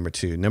go to number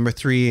 2. Number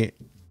 3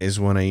 is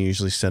one I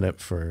usually set up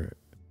for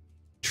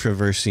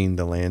traversing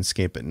the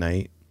landscape at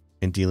night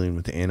and dealing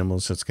with the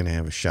animals. So it's going to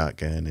have a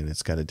shotgun and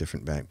it's got a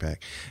different backpack.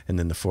 And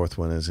then the 4th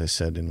one, as I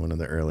said in one of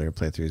the earlier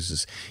playthroughs,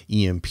 is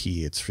EMP.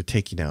 It's for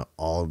taking out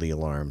all the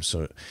alarms.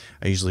 So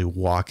I usually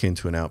walk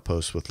into an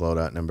outpost with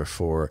loadout number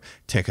 4,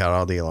 take out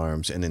all the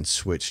alarms, and then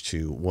switch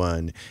to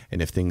 1.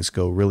 And if things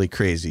go really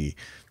crazy,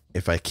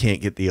 if I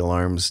can't get the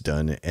alarms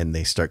done and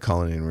they start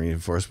calling in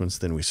reinforcements,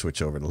 then we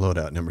switch over to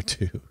loadout number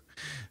 2.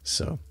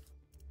 So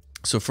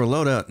for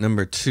loadout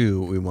number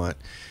 2, we want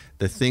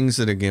the things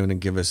that are going to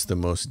give us the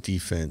most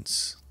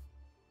defense.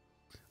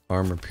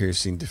 Armor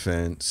piercing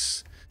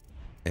defense.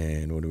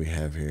 And what do we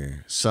have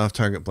here? Soft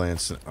target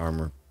blast and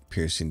armor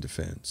piercing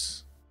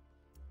defense.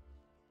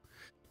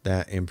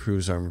 That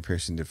improves armor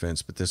piercing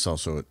defense, but this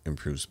also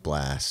improves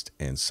blast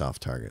and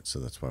soft target. So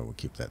that's why we'll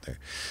keep that there.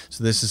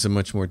 So this is a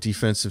much more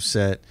defensive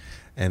set.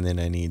 And then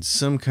I need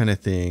some kind of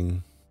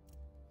thing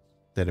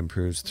that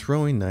improves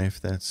throwing knife.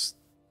 That's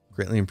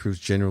greatly improves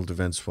general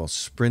defense while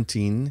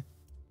sprinting.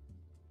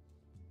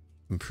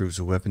 Improves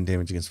weapon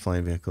damage against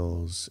flying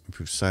vehicles.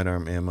 Improves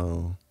sidearm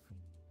ammo.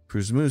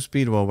 Improves move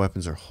speed while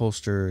weapons are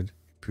holstered.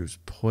 Improves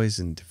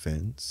poison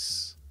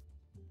defense.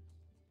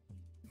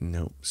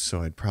 Nope.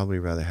 So I'd probably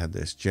rather have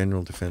this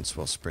general defense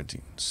while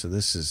sprinting. So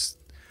this is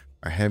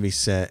our heavy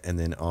set. And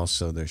then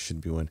also there should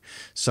be one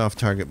soft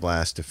target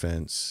blast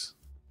defense.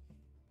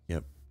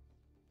 Yep.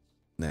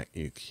 That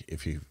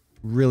if you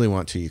really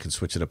want to, you can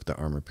switch it up with the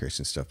armor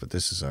piercing stuff. But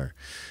this is our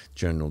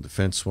general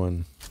defense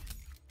one.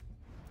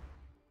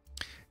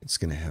 It's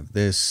going to have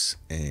this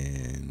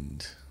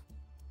and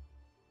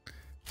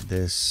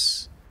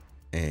this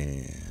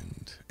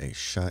and a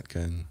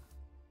shotgun.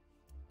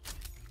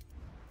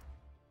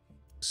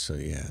 So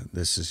yeah,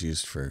 this is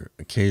used for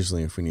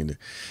occasionally if we need to.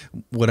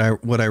 What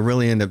I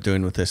really end up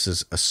doing with this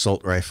is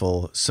assault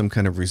rifle, some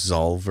kind of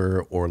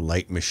revolver or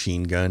light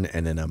machine gun,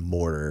 and then a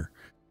mortar.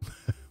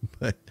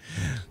 but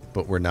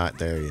we're not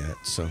there yet.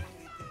 So.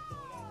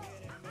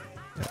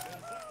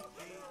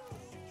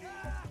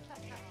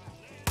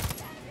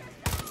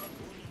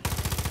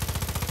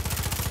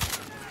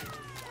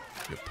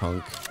 You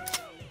punk.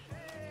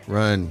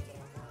 Run.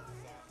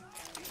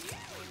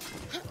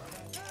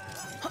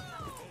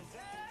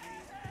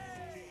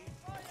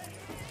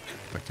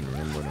 If I can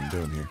remember what I'm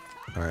doing here.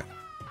 Alright.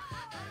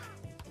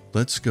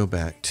 Let's go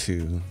back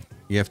to...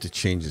 You have to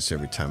change this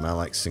every time. I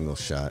like single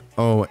shot.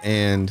 Oh,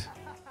 and...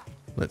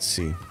 Let's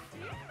see.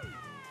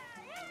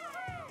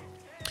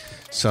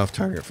 Soft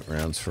target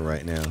rounds for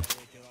right now.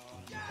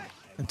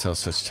 Until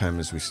such time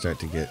as we start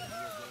to get...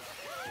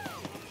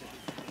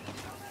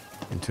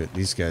 into it.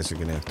 These guys are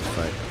gonna have to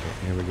fight.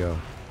 Okay, here we go.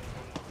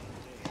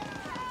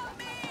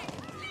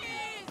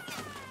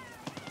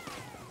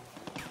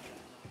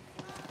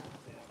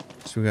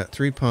 So we got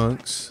 3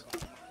 punks.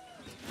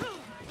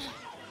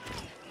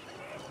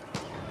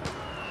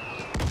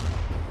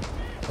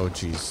 Oh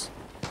geez.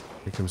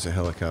 Here comes a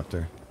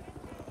helicopter.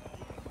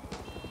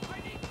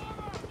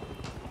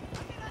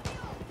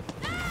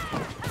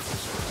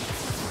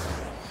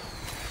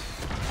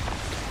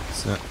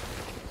 It's not...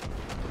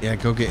 Yeah,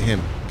 go get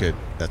him. Good.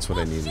 That's what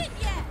I needed.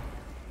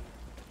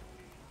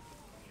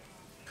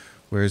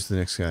 Where's the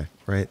next guy?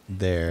 Right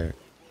there.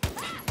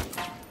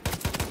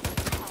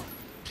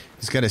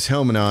 He's got his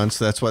helmet on,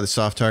 so that's why the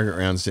soft target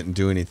rounds didn't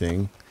do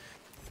anything.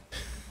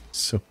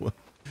 So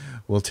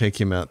we'll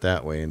take him out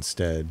that way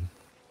instead.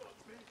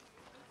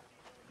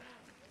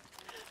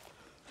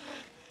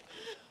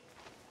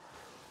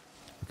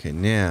 Okay,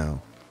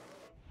 now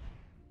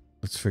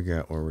let's figure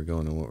out where we're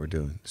going and what we're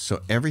doing.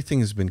 So everything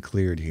has been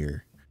cleared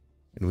here.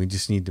 And we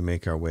just need to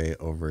make our way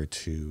over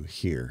to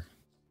here.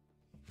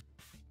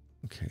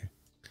 Okay.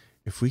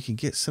 If we can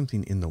get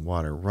something in the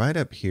water, right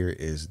up here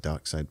is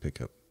dockside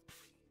pickup.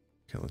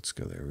 Okay, let's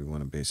go there. We want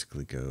to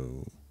basically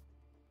go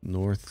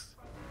north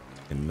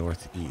and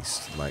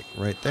northeast, like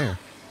right there.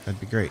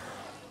 That'd be great.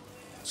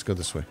 Let's go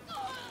this way.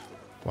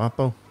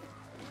 Wapo.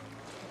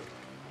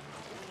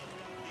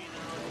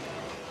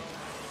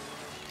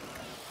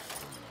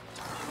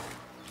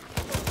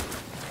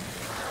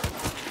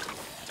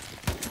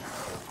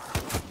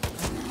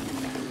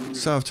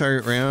 Soft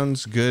target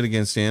rounds, good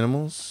against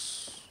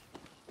animals.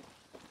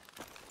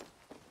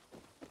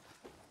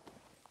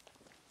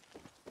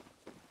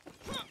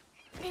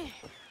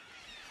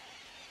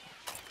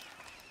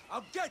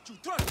 I'll get you.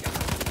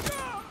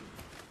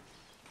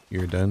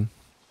 You're done.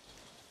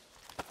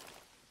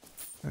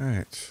 All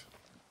right.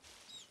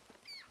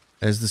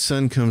 As the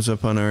sun comes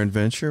up on our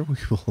adventure, we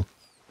will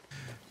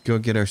go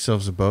get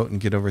ourselves a boat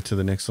and get over to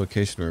the next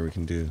location where we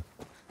can do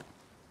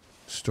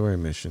story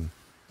mission.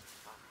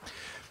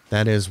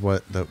 That is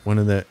what one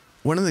of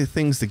the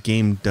things the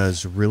game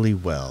does really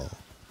well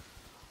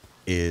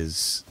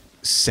is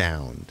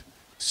sound.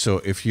 So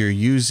if you're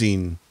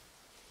using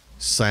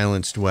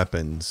silenced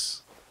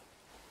weapons,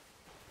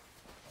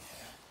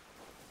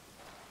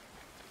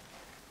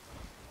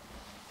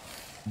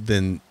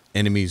 then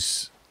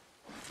enemies,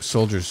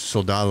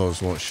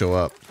 soldados won't show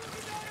up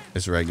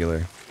as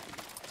regular.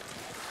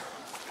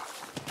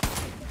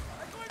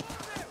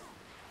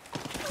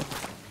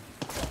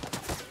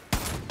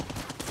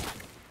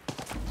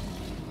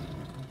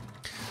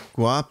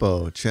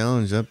 Guapo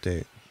challenge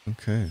update.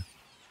 Okay.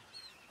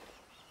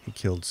 He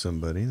killed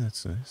somebody.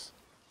 That's nice.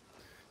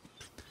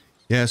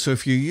 Yeah, so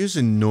if you're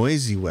using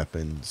noisy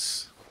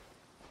weapons,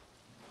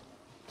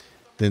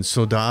 then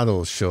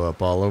soldados show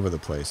up all over the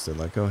place. They're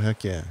like, oh,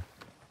 heck yeah.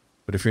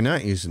 But if you're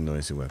not using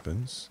noisy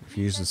weapons, if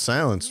you're using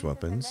silenced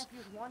weapons,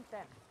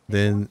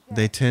 then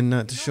they tend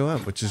not to show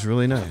up, which is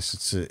really nice.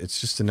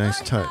 It's just a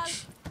nice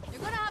touch.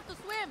 You're gonna have to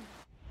swim.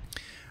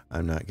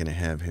 I'm not going to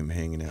have him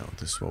hanging out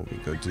with us while we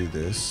go do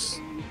this.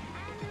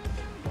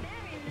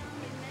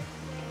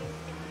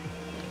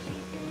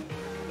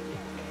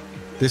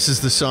 This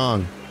is the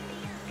song.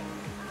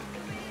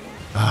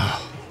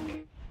 Oh,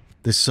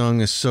 this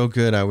song is so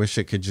good. I wish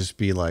it could just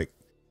be like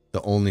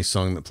the only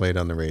song that played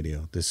on the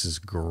radio. This is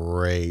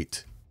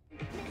great.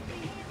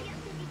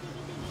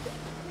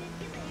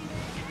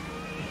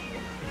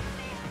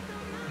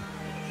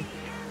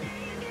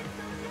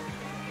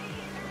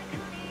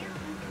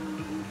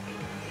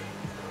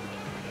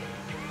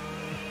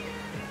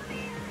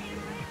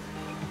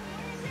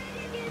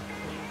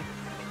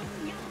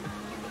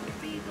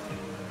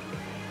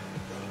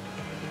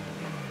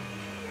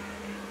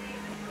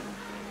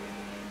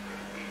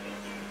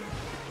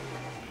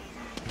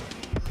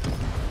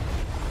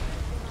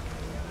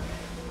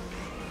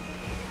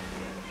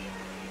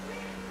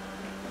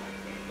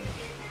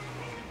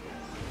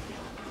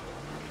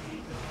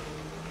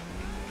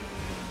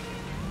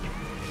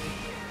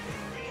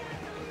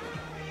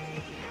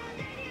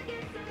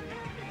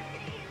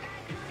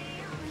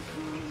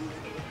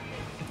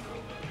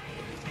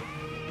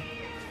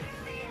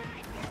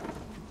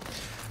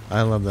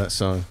 I love that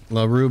song.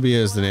 La Rubia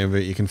is the name of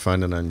it. You can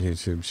find it on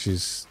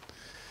YouTube.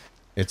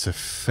 It's a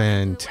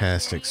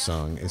fantastic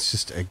song. It's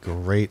just a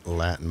great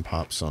Latin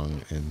pop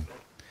song, and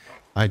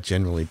I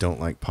generally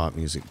don't like pop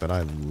music, but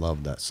I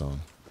love that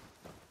song.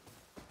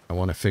 I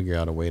want to figure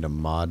out a way to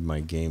mod my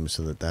game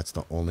so that that's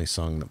the only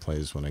song that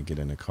plays when I get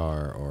in a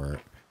car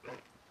or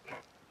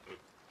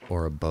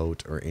a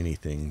boat or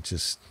anything.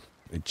 Just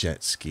a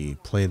jet ski.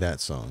 Play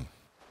that song.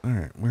 All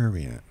right, where are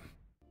we at?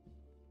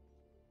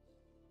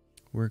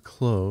 We're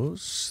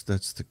close.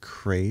 That's the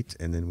crate.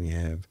 And then we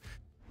have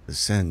the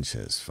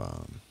Sanchez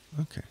farm.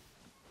 Okay.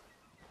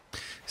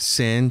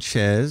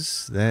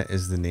 Sanchez. That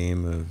is the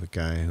name of a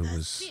guy who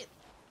was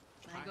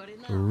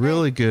a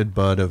really good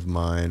bud of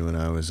mine when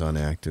I was on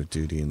active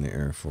duty in the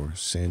Air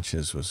Force.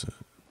 Sanchez was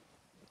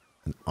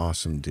an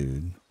awesome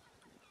dude.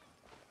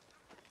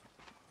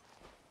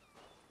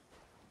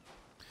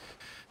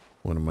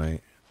 One of my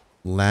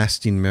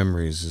lasting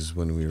memories is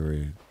when we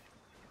were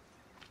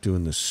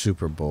doing the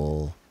Super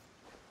Bowl.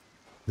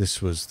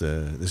 This was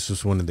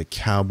one of the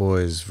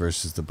Cowboys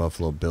versus the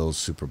Buffalo Bills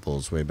Super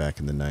Bowls way back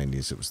in the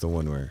 90s. It was the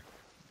one where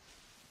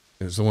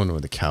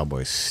the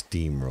Cowboys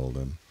steamrolled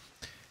them.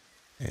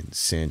 And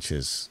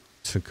Sanchez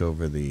took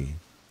over we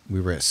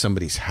were at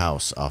somebody's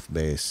house off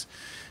base.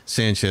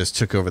 Sanchez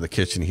took over the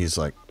kitchen. He's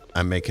like,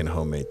 I'm making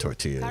homemade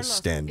tortillas. Carlos,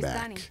 Stand it's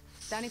back.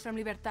 Danny from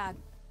Libertad.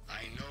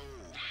 I know.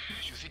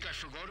 You think I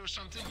forgot or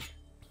something?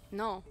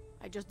 No,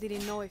 I just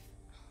didn't know if...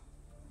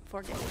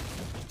 Forget it.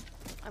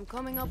 I'm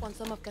coming up on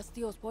some of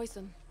Castillo's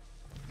poison.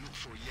 Look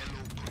for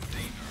yellow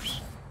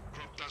containers.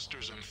 Crop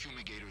dusters and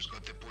fumigators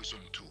got the poison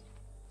too.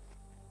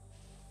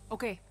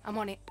 Okay, I'm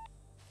on it.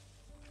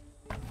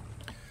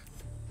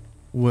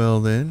 Well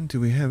then, do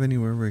we have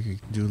anywhere where we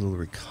can do a little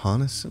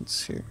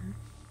reconnaissance here?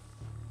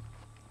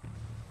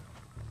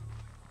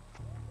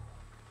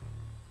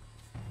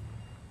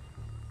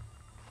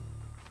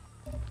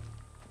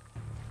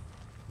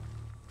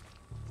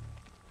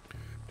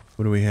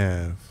 What do we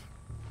have?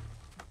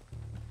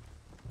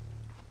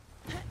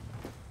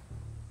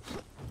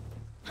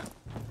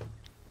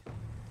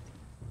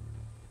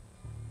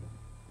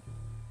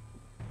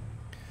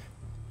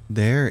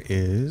 There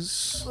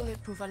is...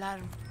 Bulletproof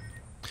alarm.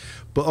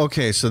 But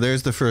okay, so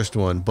there's the first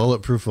one.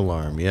 Bulletproof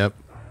alarm. Yep.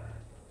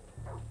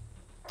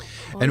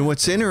 And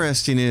what's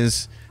interesting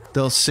is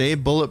they'll say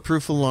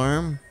bulletproof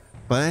alarm,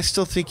 but I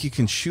still think you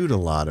can shoot a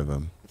lot of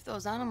them. If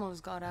those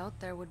animals got out,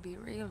 there would be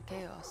real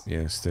chaos.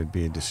 Yes, there'd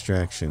be a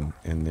distraction.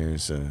 And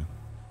there's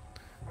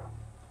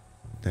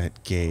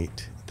that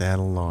gate, that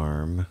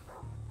alarm.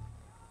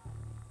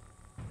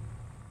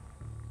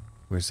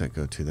 Where's that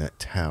go to? That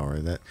tower.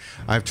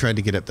 I've tried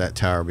to get up that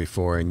tower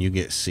before, and you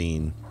get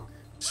seen.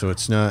 So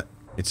it's not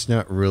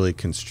really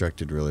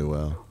constructed really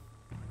well.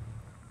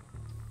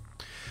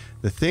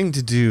 The thing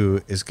to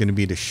do is going to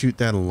be to shoot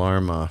that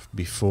alarm off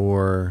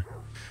before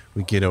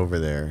we get over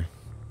there.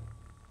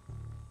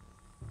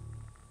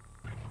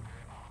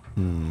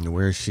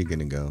 Where is she going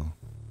to go?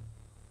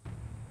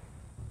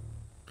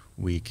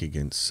 Weak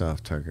against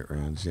soft target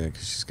rounds. Yeah,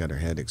 because she's got her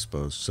head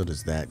exposed. So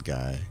does that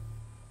guy.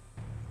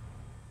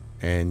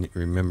 And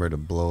remember to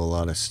blow a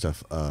lot of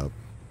stuff up.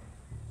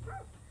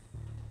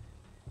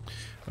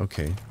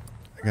 Okay,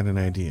 I got an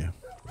idea.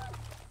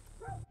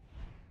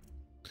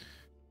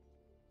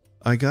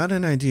 I got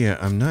an idea.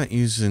 I'm not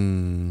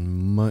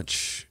using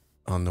much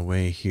on the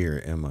way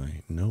here, am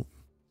I? Nope.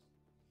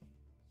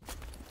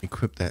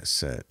 Equip that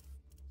set.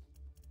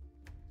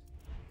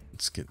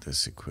 Let's get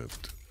this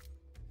equipped.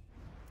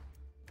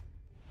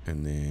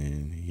 And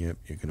then, yep,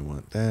 you're going to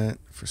want that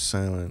for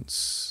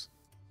silence.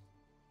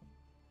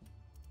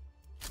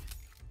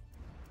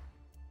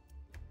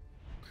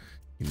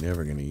 You're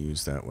never going to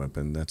use that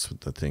weapon. That's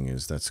what the thing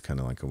is. That's kind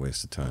of like a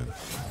waste of time.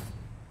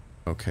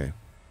 Okay.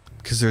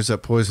 Because there's that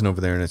poison over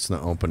there and it's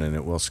not open and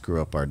it will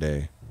screw up our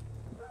day.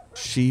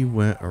 She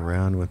went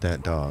around with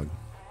that dog.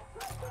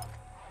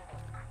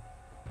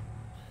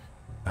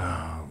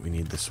 Oh, we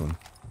need this one.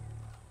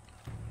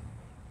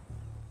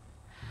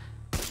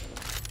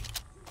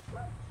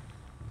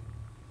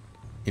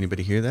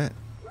 Anybody hear that?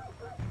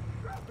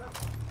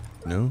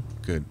 No?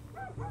 Good.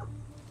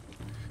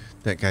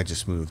 That guy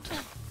just moved.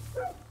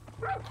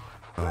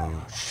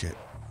 Oh, shit.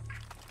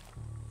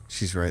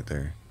 She's right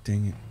there.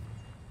 Dang it.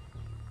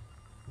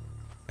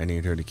 I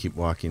need her to keep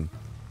walking.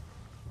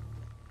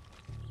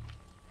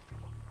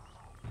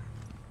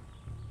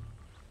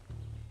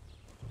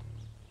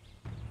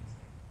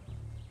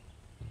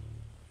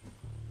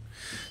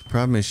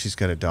 Problem is she's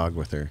got a dog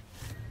with her.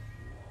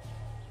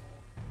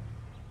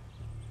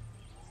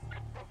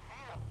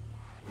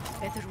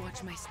 Better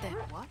watch my step.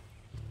 What?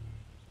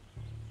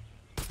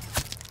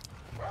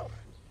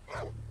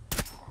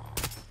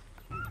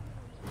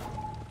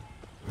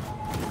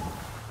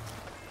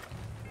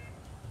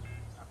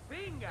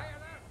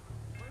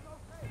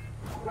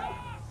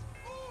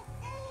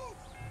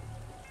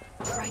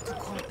 Try to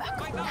call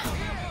back now.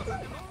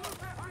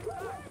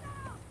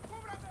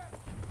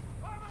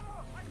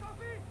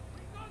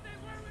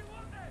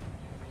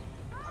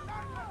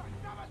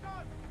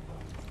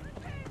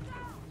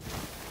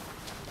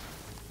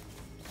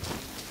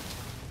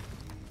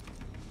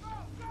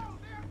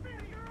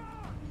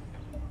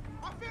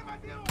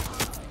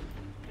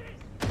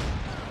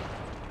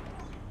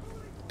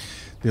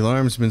 The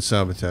alarm's been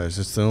sabotaged.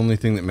 That's the only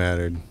thing that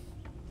mattered.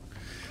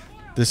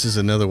 This is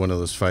another one of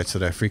those fights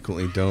that I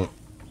frequently don't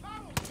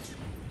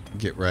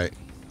get right.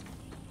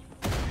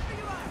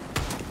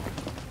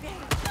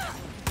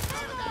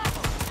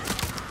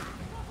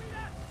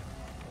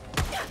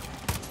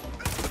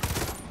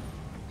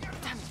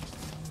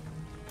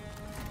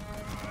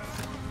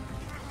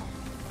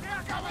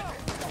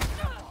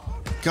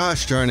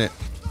 Gosh darn it.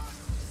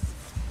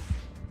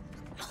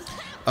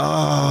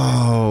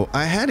 Oh,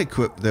 I had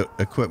the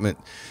equipment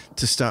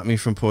to stop me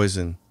from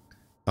poison.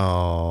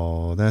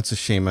 Oh, that's a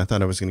shame. I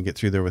thought I was going to get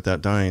through there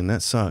without dying.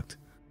 That sucked.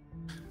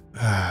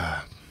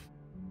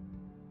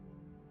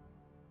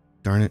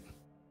 Darn it.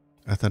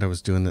 I thought I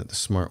was doing that the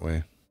smart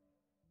way.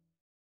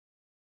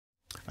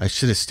 I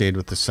should have stayed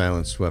with the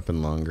silenced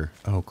weapon longer.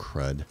 Oh,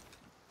 crud.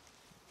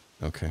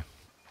 Okay.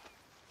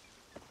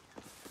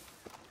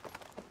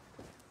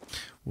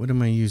 What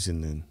am I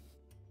using then?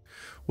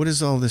 What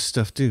does all this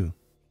stuff do?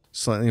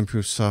 Slightly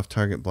improves soft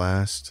target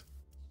blast.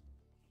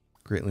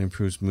 Greatly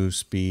improves move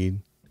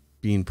speed.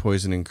 Being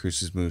poisoned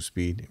increases move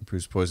speed.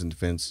 Improves poison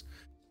defense.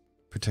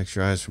 Protects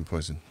your eyes from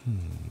poison.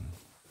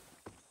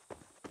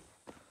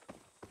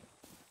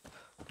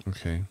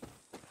 Okay.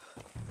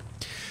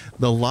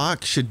 The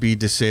lock should be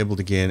disabled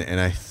again, and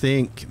I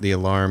think the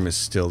alarm is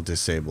still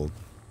disabled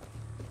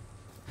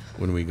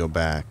when we go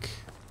back.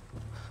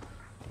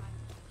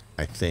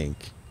 I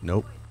think.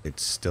 Nope.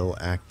 It's still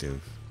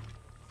active.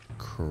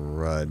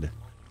 Crud.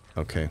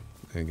 Okay.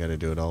 I gotta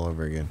do it all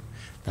over again.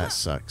 That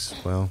sucks.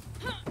 Well.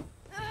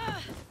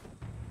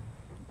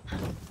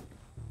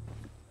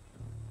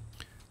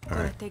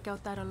 Alright. Take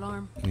out that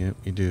alarm. Yep,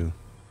 you do.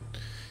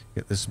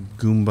 Get this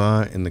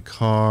Goomba in the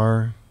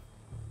car.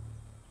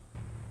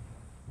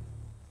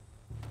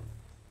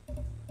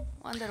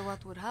 Wonder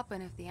what would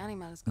happen if the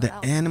animals got The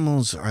out.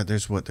 animals are,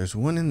 there's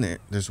one in there.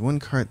 There's one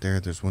cart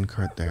there. There's one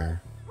cart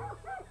there.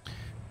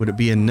 Would it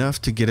be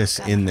enough to get us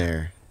in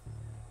there?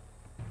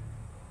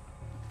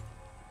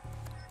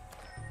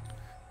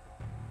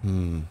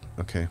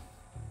 Okay.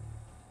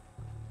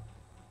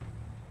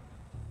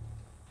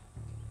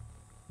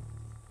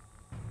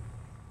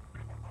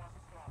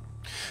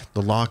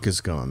 The lock is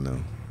gone,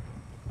 though.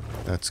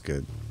 That's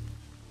good.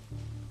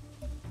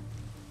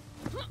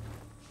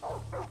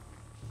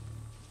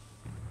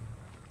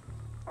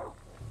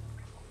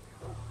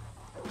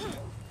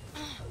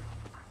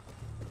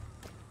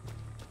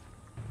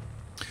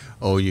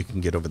 Oh, you can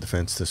get over the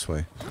fence this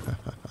way.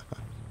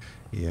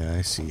 Yeah,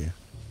 I see you.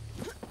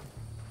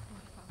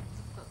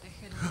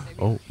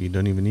 Oh, you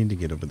don't even need to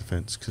get over the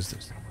fence because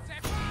there's...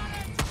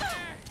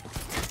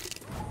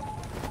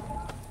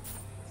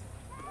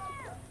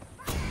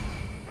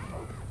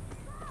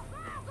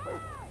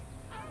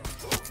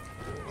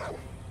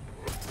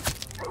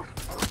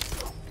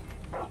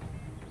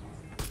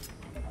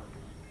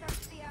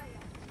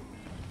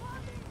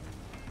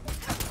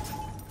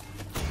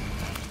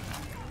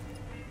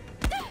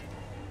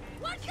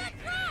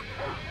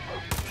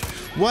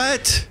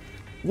 What?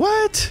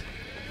 What?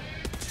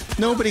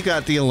 Nobody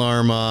got the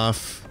alarm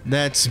off.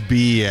 That's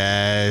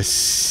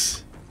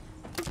BS.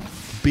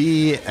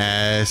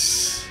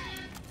 BS.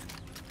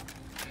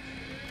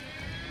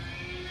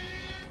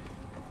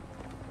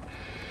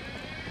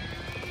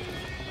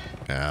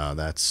 Oh,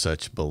 that's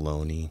such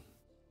baloney.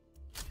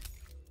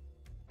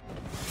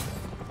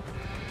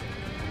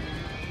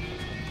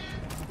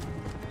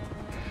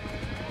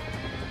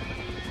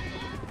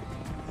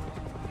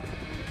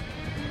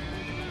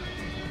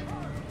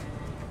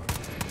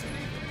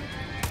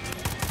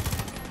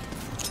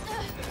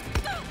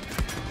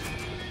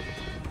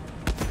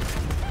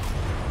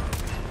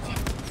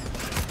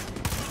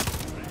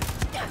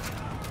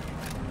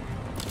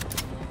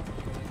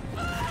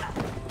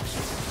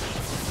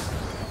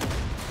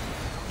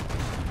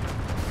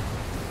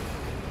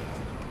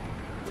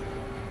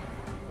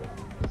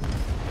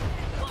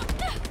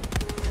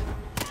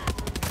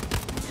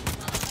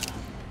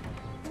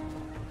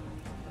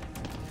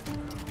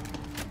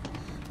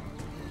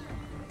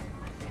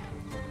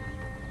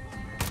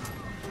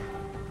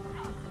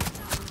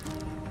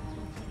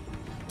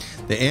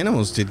 The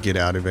animals did get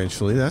out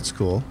eventually. That's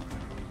cool.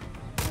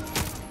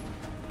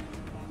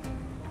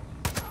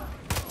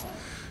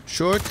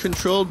 Short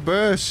controlled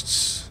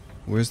bursts.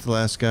 Where's the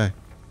last guy?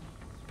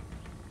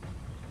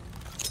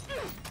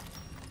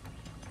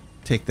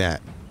 Take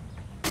that.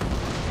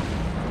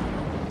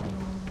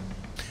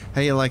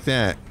 How you like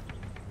that?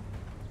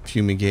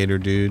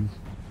 Fumigator dude.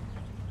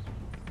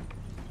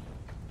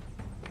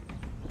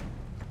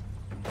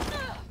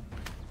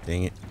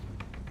 Dang it.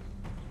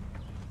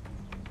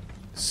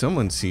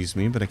 Someone sees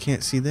me, but I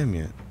can't see them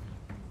yet.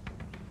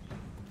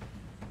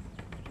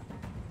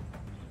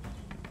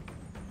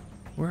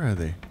 Where are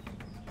they?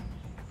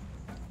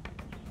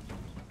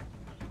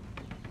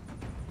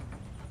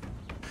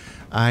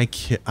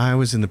 I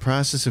was in the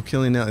process of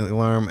killing that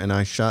alarm, and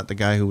I shot the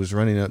guy who was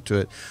running up to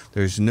it.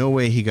 There's no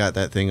way he got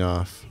that thing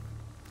off.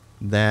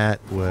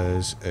 That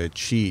was a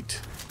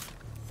cheat.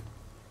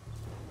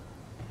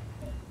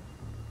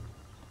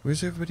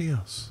 Where's everybody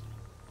else?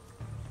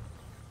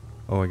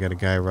 Oh, I got a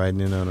guy riding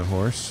in on a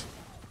horse.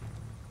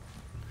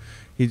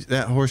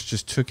 That horse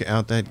just took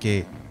out that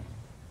gate.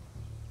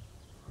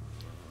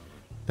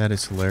 That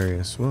is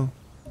hilarious. Well,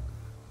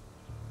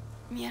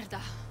 Mierda.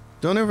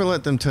 don't ever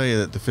let them tell you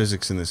that the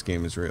physics in this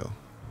game is real.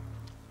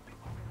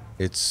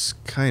 It's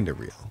kind of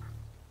real.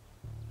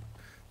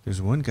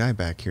 There's one guy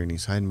back here and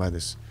he's hiding by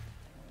this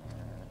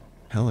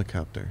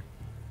helicopter.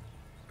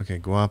 Okay,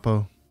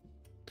 Guapo.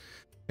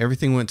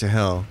 Everything went to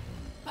hell.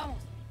 Vamos.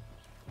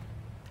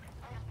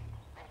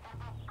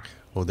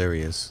 Oh, there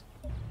he is.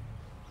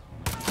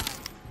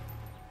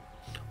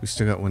 We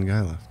still got one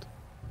guy left.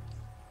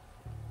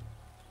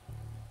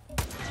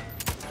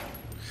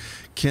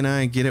 Can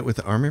I get it with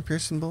the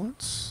armor-piercing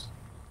bullets?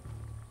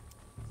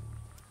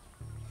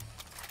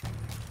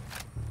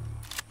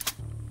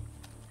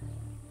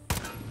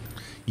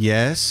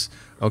 Yes.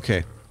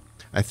 Okay.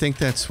 I think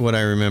that's what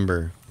I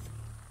remember.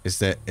 Is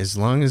that as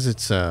long as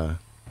it's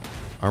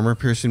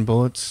armor-piercing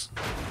bullets,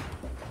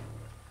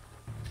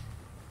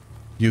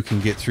 you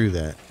can get through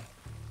that.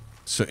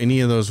 So any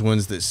of those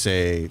ones that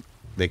say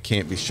they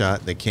can't be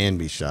shot, they can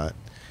be shot.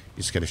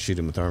 You just got to shoot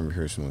them with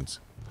armor-piercing ones.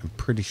 I'm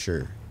pretty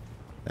sure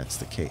that's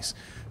the case.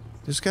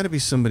 There's got to be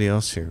somebody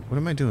else here. What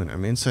am I doing?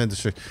 I'm inside the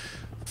store.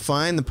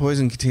 Find the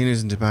poison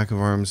containers and tobacco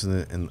arms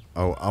and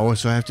so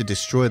I have to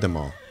destroy them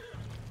all.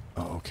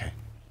 Oh, okay.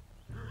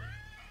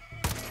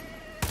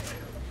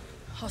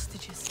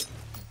 Hostages.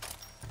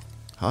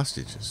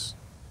 Hostages.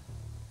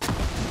 Can't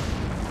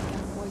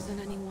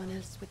poison anyone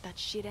else with that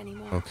shit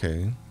anymore.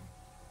 Okay.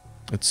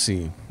 Let's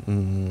see.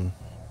 Wait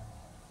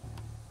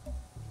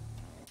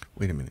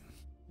a minute.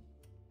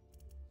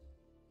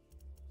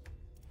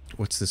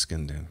 What's this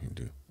gun down here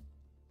do?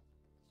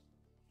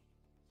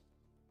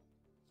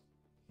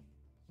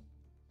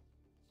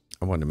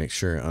 I wanted to make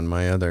sure on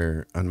my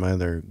other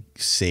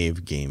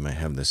save game I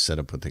have this set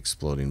up with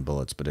exploding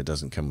bullets, but it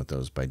doesn't come with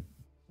those by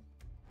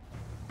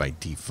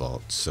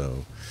default.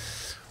 So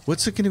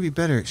what's it going to be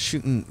better?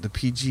 Shooting the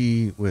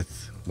PG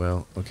with,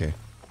 well, okay.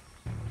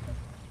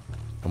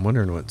 I'm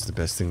wondering what's the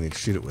best thing to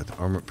shoot it with,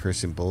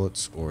 armor-piercing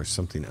bullets or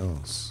something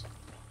else,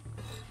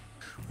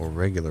 or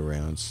regular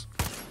rounds.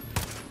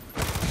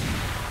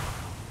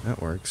 That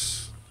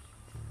works.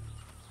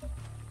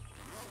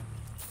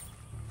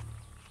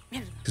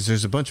 Because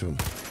there's a bunch of them.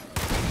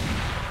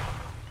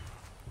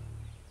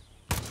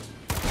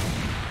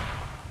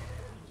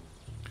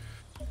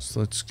 So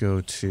let's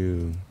go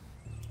to...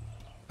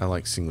 I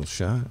like single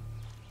shot.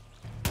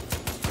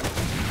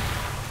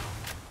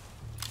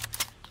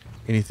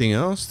 Anything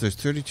else? There's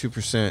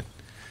 32%.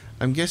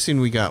 I'm guessing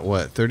we got,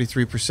 what,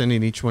 33%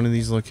 in each one of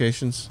these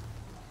locations?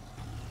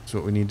 That's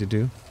what we need to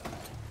do.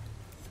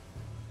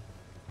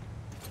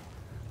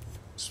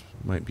 This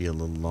might be a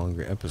little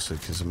longer episode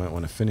because I might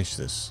want to finish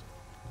this.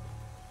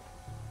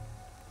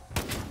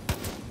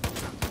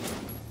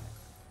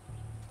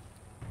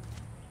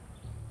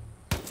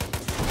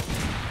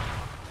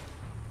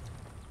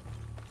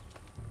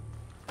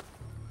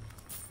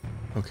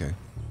 Okay.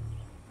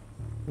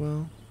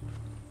 Well,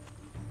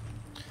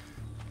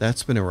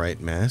 that's been a right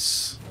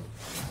mess.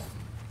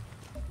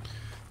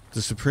 The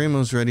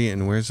Supremo's ready,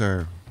 and where's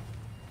our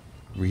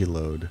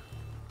reload?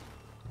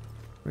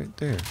 Right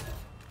there.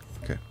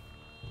 Okay.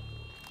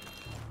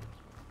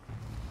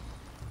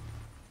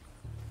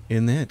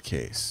 In that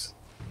case,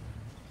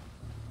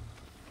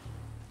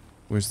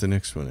 where's the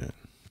next one at?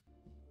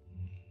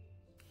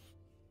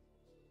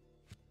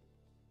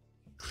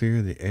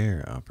 Clear the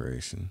air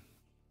operation.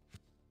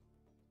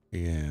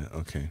 Yeah,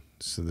 okay.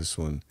 So this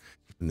one,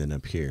 and then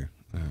up here.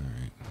 All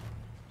right.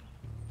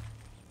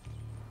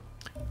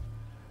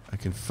 I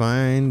can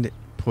find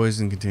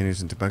poison containers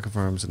and tobacco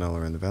farms and all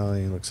around the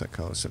valley. Looks like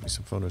Carlos sent me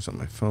some photos on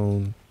my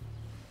phone.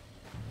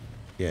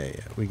 Yeah,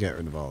 we got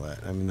rid of all that.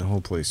 I mean, the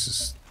whole place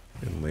has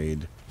been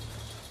laid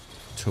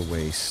to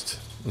waste.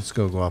 Let's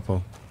go,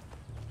 Guapo.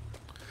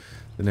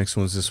 The next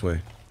one's this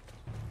way.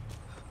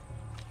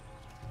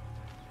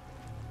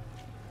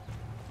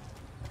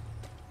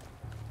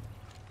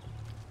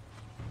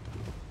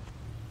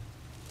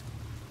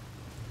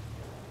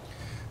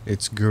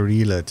 It's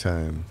Guerilla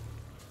time.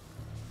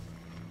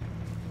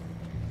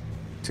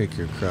 Take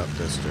your crop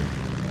duster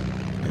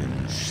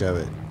and shove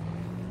it.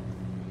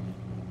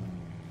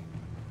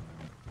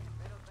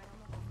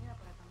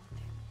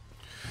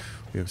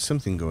 We have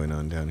something going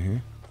on down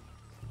here.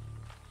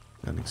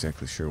 Not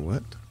exactly sure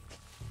what.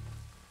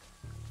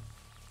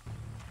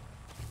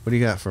 What do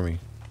you got for me?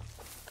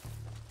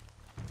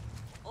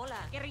 Hola.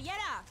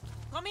 Guerrilla!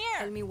 Come here!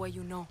 Tell me what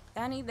you know.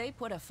 Danny, they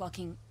put a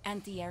fucking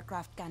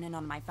anti-aircraft cannon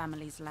on my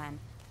family's land.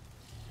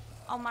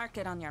 I'll mark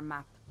it on your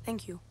map.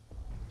 Thank you.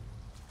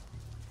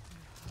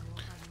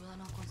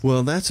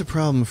 Well, that's a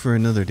problem for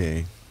another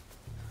day.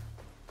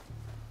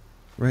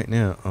 Right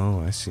now,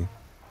 oh, I see.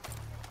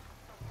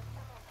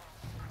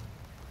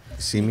 You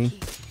see me?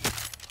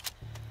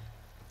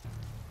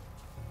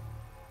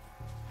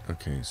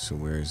 Okay, so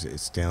where is it?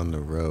 It's down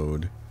the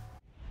road.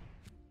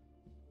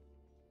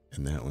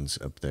 And that one's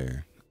up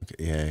there. Okay,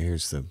 yeah,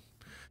 here's the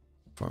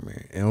farm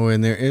area. Oh,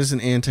 and there is an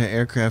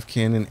anti-aircraft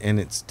cannon, and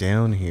it's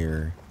down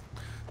here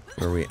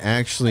where we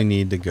actually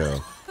need to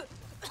go.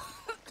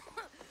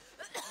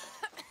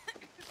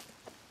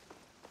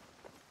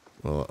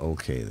 Well,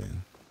 okay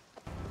then.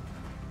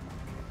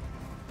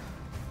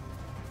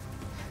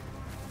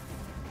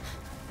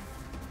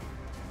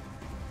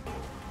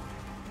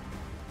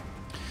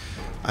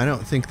 I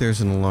don't think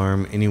there's an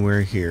alarm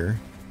anywhere here.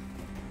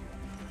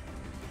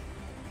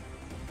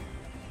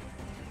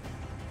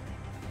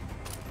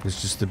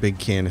 There's just the big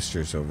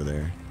canisters over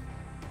there.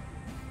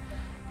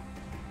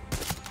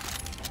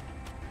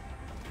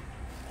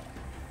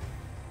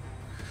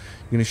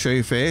 You gonna show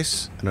your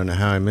face? I don't know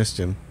how I missed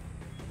him.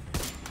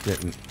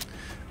 Didn't.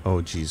 Oh,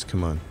 geez,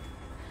 come on.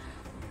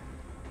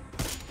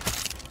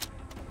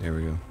 There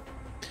we go.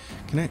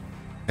 Can I?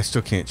 I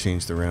still can't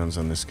change the rounds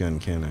on this gun,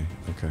 can I?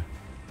 Okay.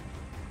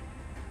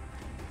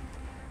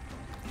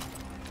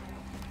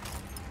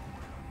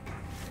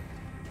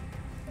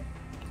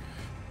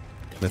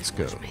 Let's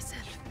go.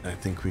 I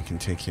think we can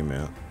take him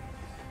out.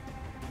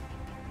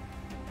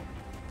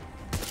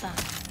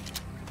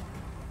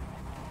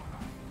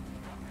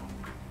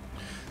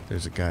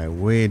 There's a guy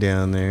way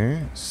down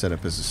there, set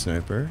up as a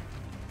sniper.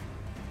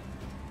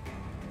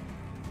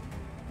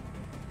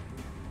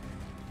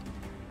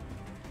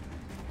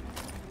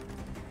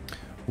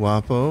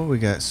 Wapo, we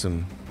got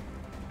some.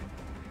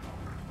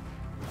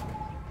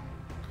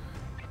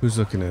 Who's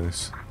looking at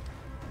us?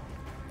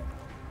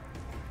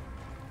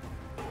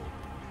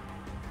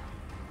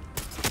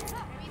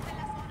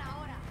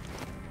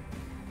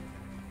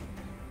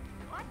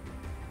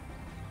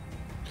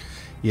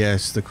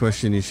 Yes, the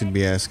question you should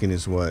be asking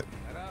is what?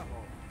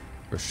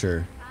 For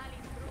sure.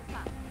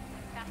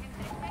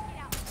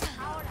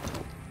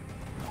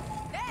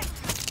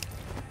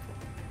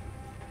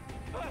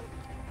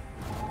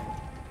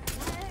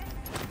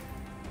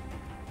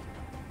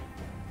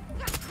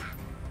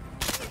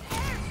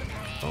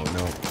 Oh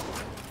no.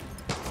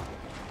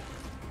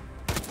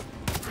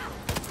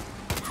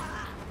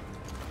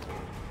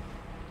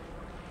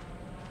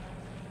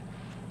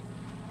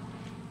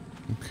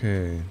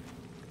 Okay.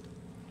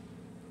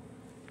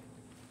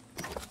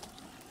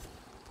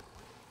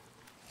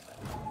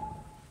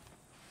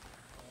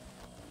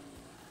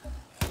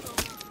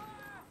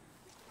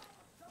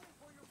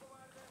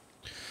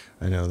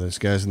 I know, there's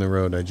guys in the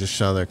road. I just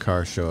saw their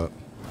car show up.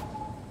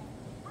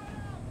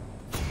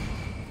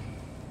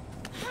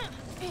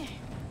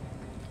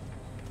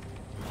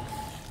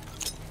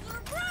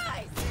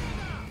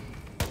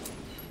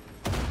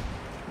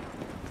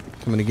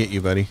 I'm gonna get you,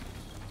 buddy.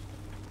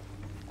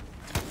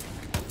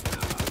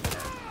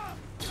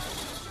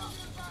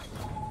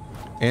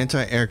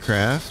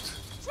 Anti-aircraft.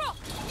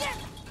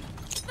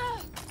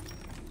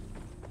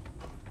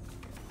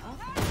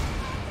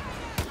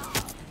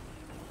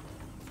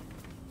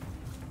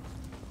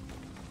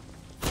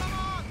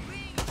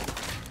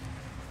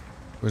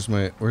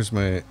 Where's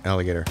my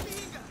alligator?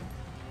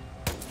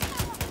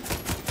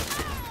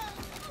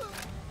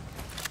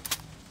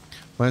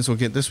 Might as well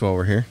get this while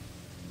we're here.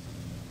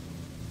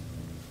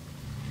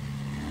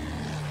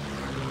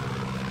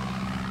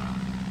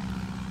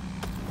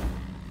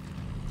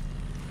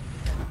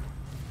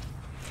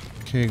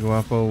 Okay,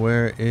 Guapo,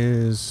 where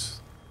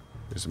is...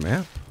 There's a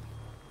map.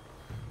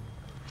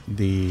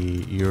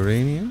 The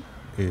uranium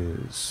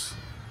is...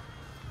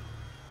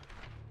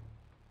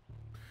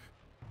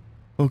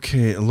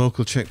 Okay, a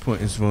local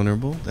checkpoint is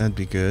vulnerable. That'd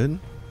be good.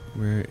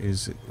 Where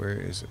is it? Where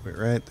is it?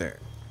 Right there.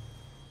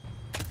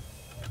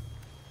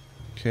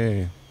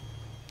 Okay.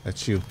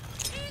 That's you.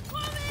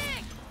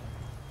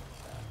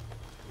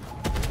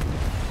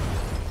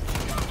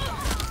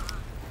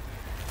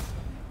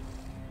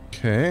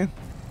 Okay.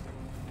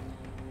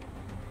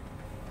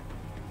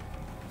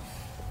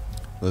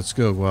 Let's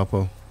go,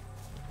 Guapo.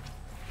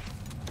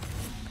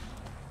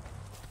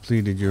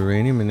 Depleted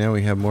uranium, and now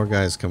we have more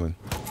guys coming.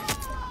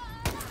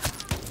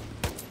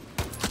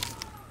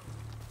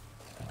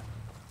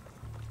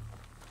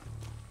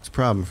 It's a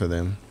problem for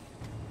them.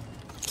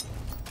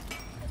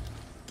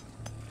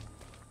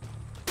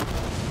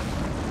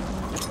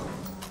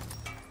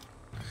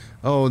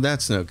 Oh,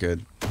 that's no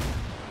good.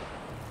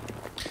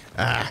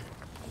 Ah!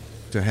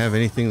 Do I have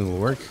anything that will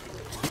work?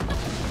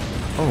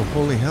 Oh,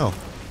 holy hell.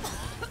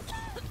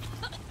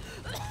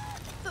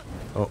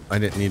 Oh, I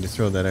didn't need to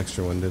throw that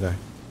extra one, did I?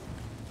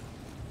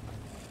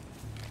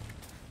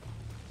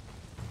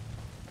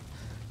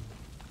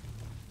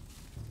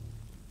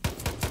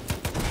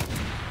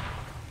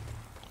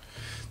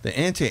 The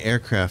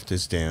anti-aircraft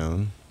is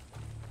down.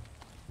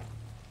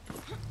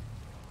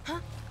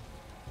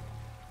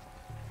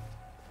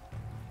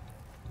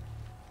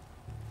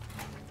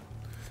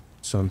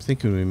 So I'm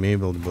thinking we may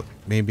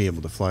be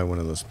able to fly one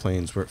of those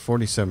planes. We're at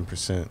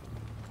 47%.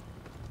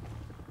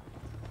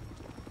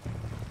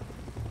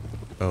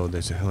 Oh,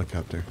 there's a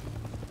helicopter.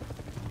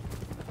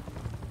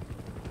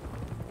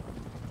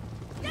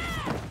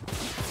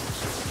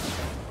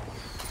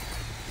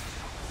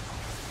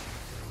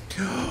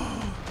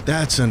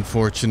 That's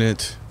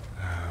unfortunate.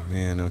 Oh,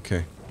 man,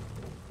 okay.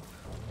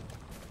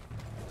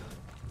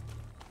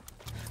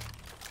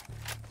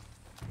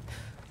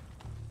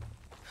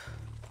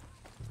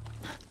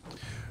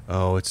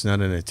 Oh, it's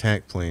not an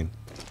attack plane.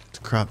 It's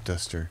a crop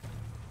duster.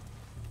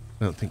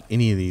 I don't think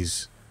any of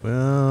these...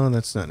 Well,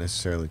 that's not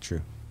necessarily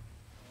true.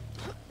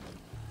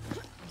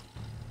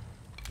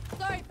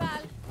 Sorry,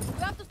 pal.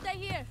 You have to stay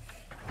here.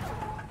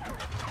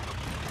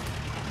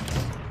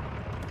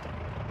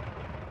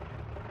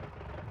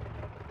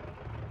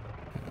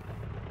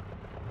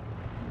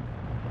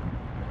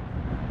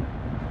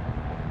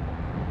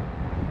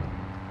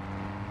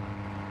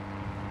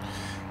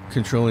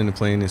 Controlling the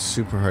plane is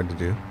super hard to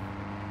do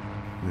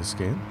in this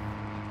game.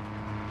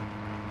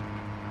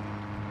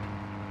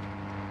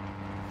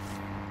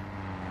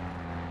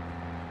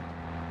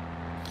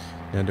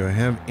 Now, do I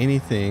have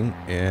anything?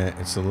 Yeah,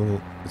 it's a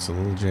little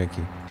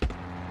janky.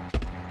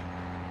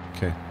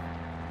 Okay.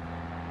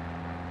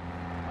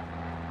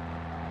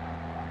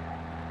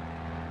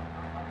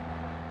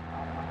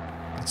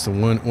 It's the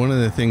one of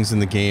the things in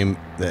the game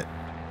that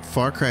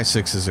Far Cry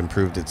 6 has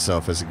improved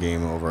itself as a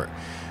game over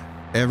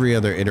every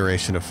other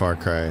iteration of Far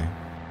Cry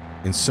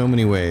in so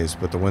many ways,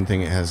 but the one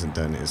thing it hasn't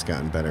done is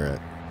gotten better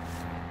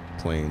at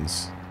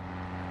planes.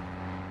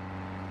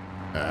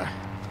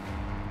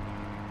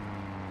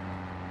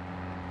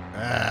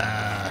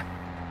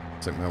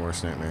 It's like my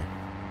worst nightmare.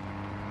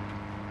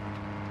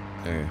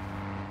 Okay.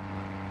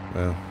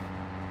 Well,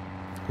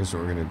 here's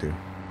what we're gonna do.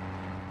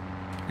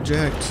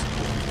 Eject.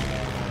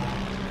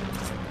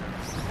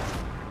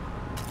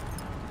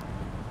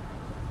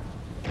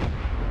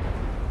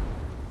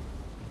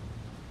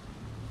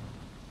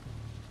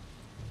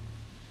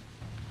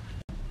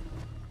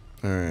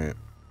 Alright.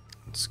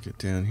 Let's get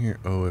down here.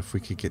 Oh, if we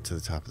could get to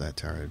the top of that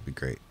tower, it'd be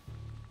great.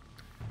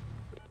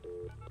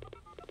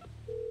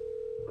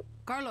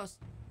 Carlos.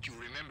 You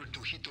remember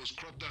to hit those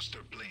crop duster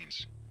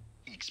planes.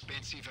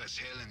 Expensive as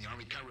hell and the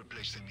army can't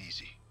replace them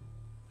easy.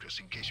 Just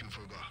in case you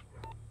forgot.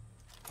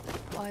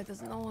 Why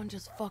does no one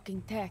just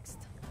fucking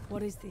text?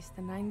 What is this,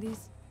 the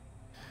 90s?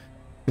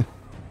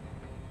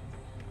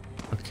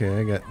 Okay,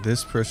 I got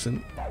this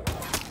person.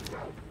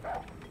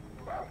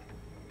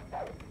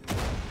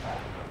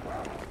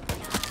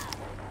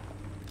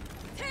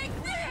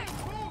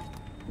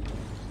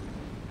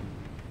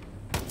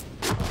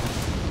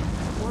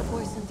 More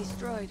poison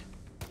destroyed.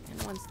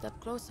 And one step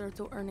closer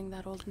to earning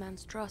that old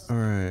man's trust.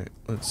 Alright,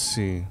 let's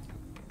see.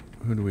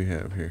 Who do we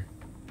have here?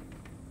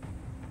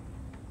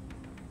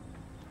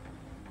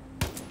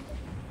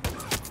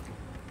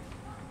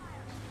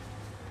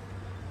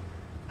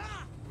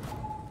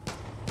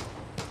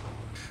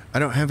 I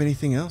don't have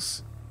anything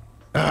else?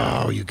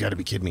 Oh, you gotta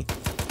be kidding me.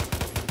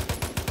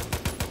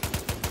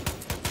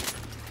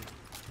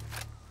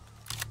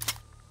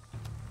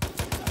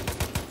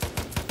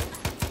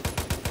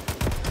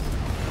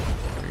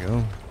 There we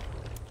go.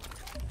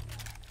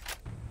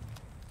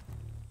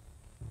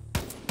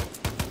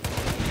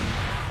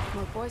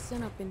 More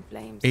poison up in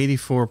flames.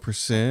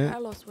 84%.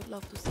 Carlos would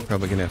love to see.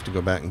 Probably gonna have to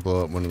go back and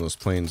blow up one of those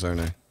planes,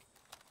 aren't I?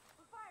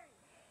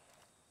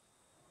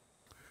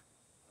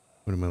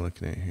 What am I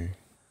looking at here?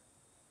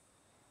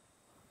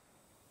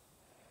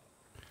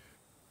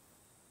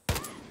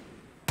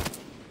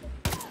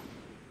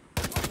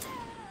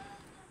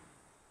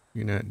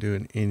 You're not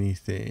doing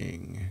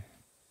anything.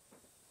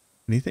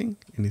 Anything?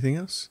 Anything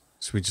else?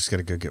 So we just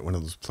gotta go get one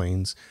of those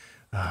planes.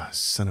 Ah,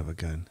 son of a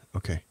gun.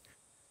 Okay.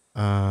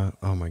 Oh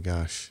my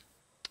gosh.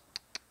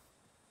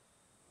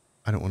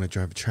 I don't want to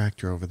drive a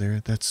tractor over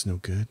there. That's no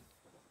good.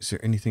 Is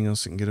there anything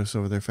else that can get us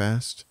over there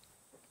fast?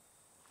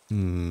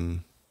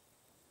 It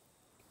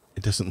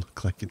doesn't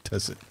look like it,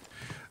 does it?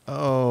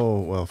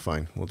 Oh, well,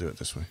 fine. We'll do it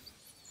this way.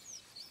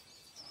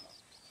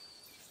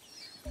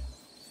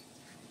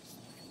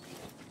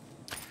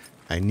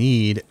 I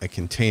need a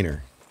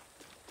container.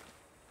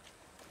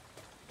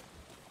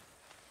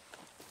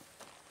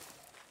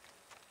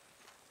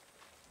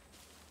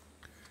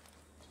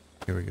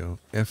 Here we go.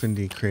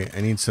 F&D crate. I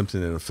need something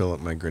that'll fill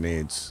up my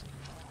grenades.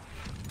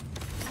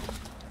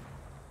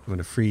 I'm going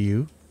to free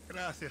you.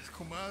 Gracias,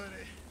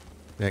 comadre.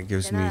 That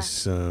gives me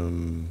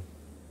some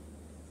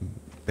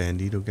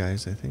bandito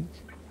guys, I think.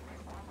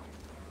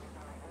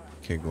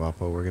 Okay,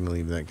 Guapo. We're going to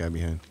leave that guy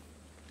behind.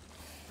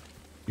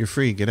 You're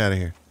free. Get out of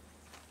here.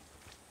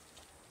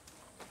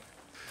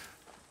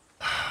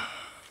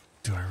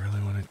 Do I really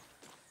want to...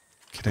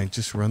 Can I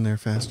just run there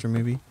faster,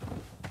 maybe?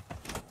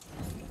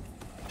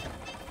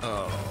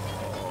 Oh.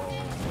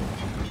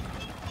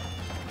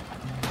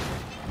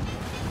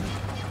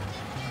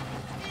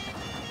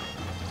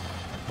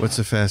 What's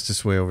the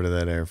fastest way over to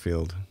that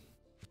airfield?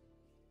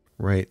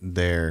 Right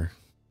there.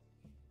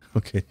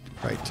 Okay,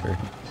 right turn.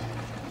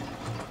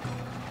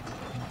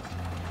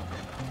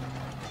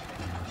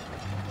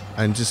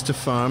 I'm just a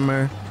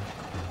farmer.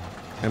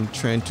 I'm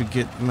trying to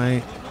get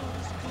my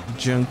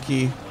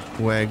junky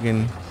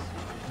wagon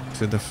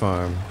to the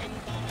farm.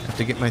 I have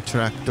to get my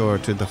tractor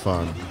to the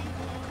farm.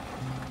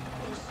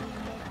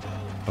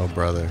 Oh,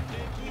 brother.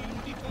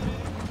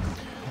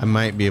 I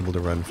might be able to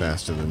run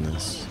faster than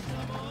this.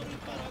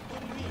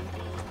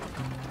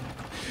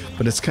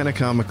 But it's kind of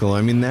comical.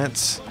 I mean,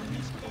 that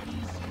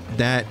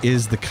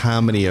is the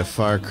comedy of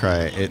Far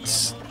Cry.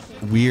 It's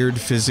weird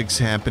physics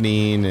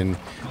happening and...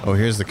 Oh,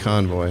 here's the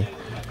convoy.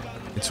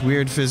 It's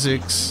weird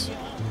physics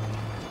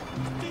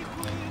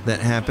that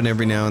happen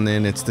every now and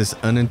then. It's this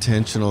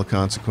unintentional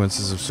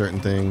consequences of certain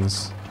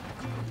things.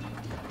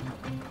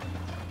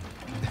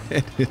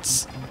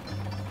 It's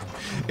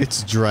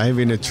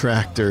driving a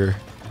tractor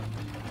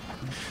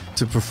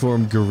to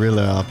perform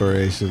guerrilla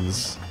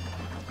operations.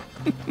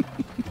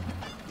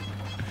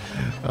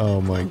 Oh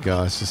my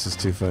gosh, this is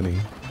too funny.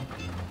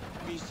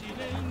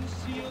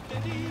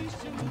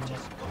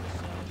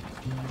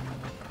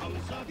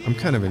 I'm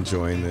kind of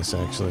enjoying this,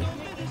 actually.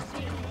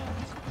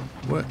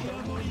 What?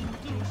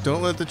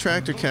 Don't let the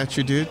tractor catch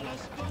you, dude.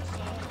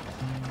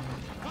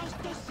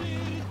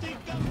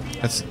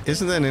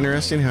 Isn't that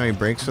interesting how he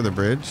brakes for the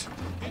bridge?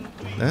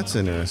 That's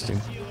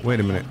interesting. Wait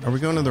a minute. Are we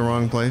going to the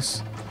wrong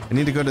place? I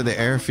need to go to the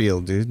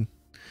airfield, dude.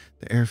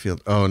 The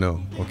airfield. Oh,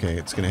 no. Okay,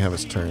 it's going to have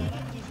us turn.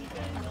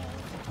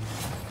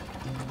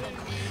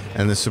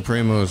 And the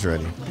Supremo is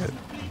ready. Good.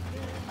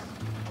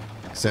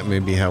 So that may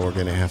be how we're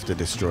going to have to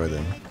destroy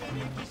them.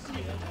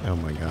 Oh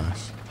my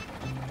gosh.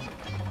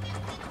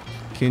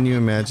 Can you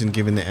imagine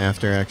giving the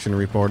after-action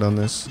report on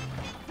this?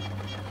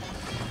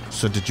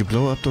 So did you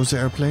blow up those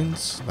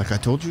airplanes, like I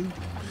told you?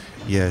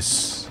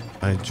 Yes,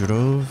 I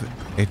drove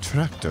a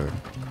tractor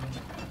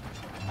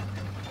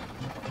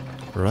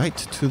right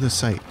to the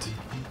site.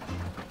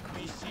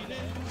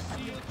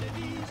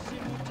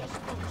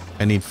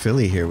 I need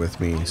Philly here with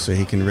me so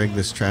he can rig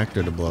this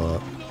tractor to blow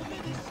up.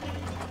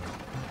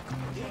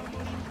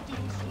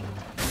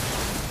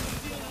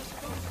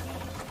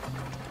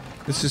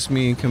 It's just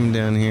me coming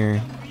down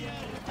here.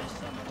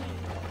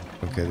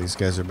 Okay, these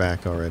guys are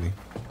back already.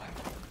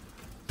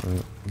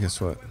 Well, guess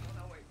what?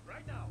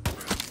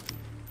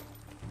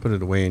 Put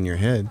it away in your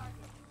head.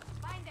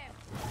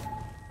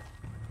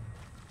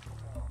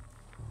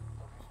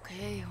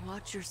 Okay,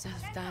 watch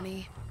yourself,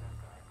 Danny.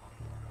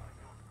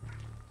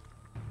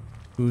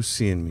 Who's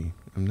seeing me?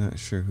 I'm not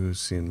sure who's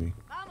seeing me.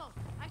 Vamos,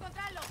 a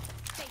encontrarlo.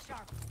 Stay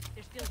sharp.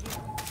 They're still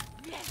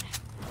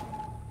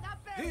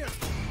here. Here.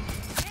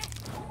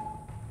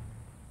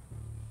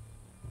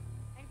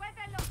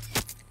 Encuéntrenlo.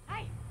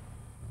 Hey.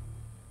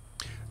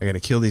 I gotta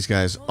kill these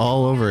guys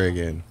all over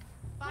again.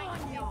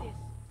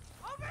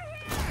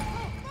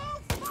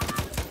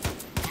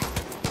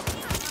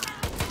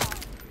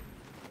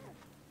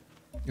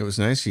 It was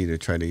nice of you to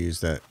try to use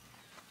that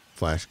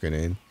flash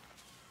grenade,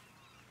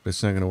 but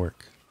it's not gonna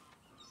work.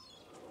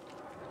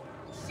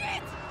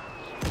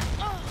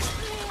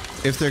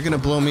 If they're gonna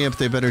blow me up,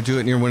 they better do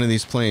it near one of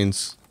these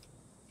planes.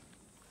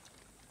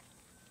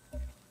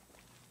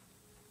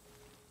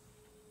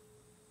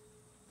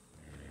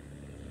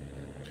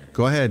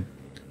 Go ahead.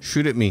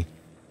 Shoot at me.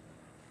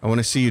 I want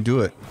to see you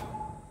do it.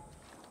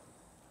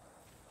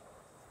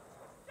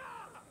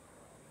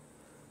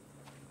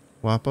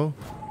 Wapo?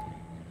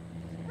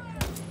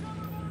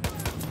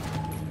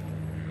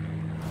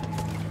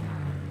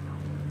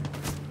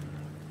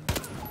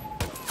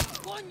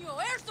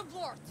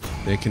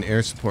 They can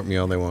air support me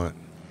all they want.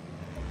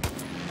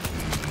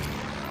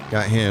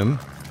 Got him.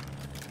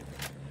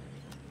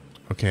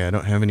 Okay, I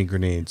don't have any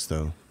grenades,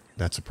 though.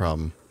 That's a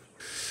problem.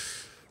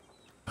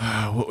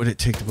 what would it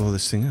take to blow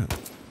this thing up?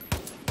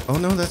 Oh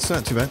no, that's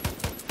not too bad.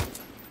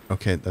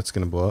 Okay, that's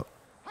gonna blow up.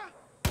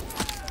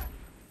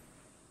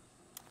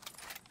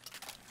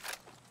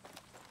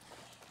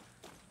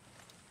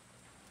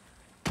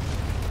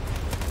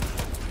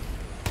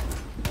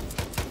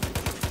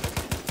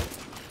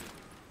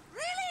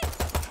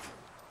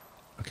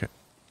 Okay.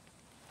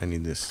 I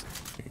need this.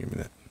 Here, give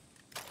me that.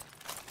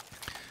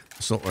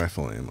 Assault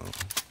rifle ammo.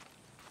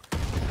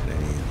 And I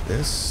need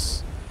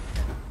this.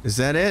 Is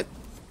that it?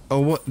 Oh,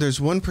 what? There's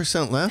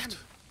 1% left?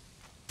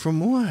 From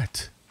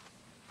what?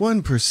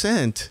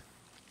 1%?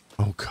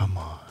 Oh, come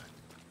on.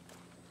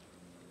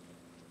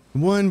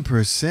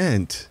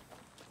 1%.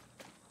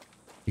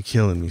 You're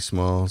killing me,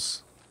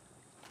 Smalls.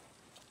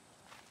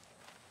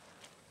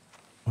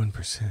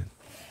 1%.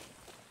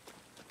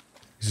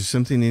 Is there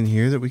something in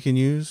here that we can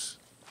use?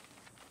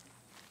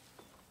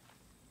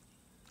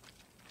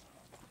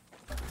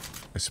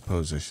 I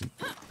suppose I should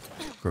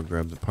go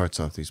grab the parts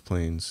off these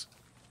planes.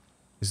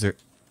 Is there...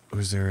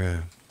 Was there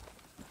a...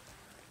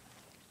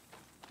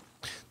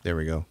 There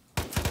we go.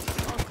 All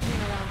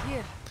clean around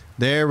here.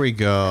 There we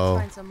go.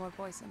 Let's find some more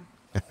poison.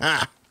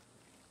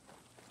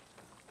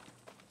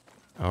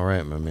 All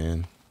right, my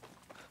man.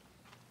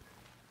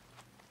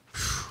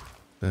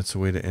 That's a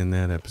way to end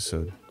that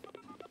episode.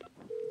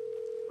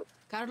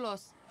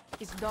 Carlos,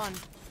 it's done.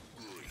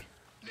 Good.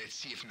 Let's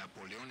see if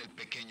Napoleon el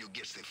Pequeño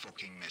gets the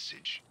fucking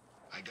message.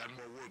 I got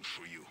more work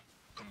for you.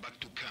 Come back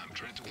to camp,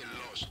 trying to get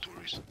lost,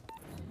 tourist.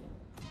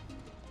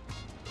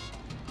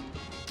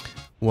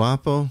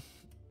 Wapo,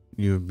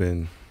 you have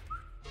been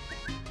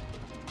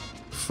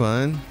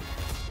fun.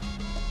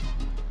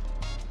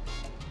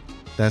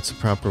 That's a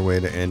proper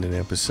way to end an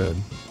episode.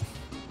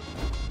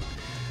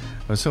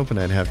 I was hoping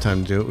I'd have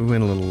time to do it. We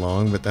went a little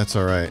long, but that's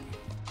all right.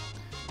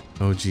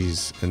 Oh,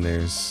 geez. And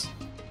there's...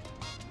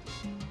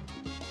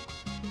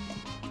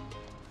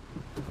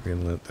 We're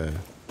gonna let the...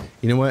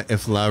 You know what?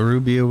 If La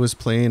Rubia was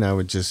playing, I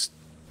would just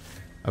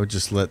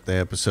let the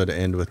episode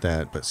end with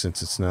that. But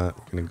since it's not,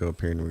 we're gonna go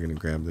up here and we're gonna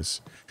grab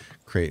this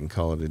crate and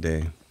call it a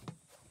day.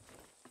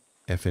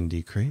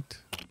 FND crate.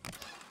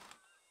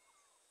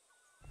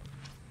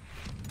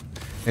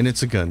 And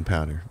it's a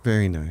gunpowder.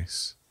 Very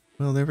nice.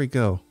 Well, there we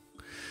go.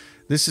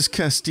 This is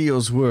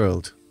Castillo's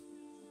world.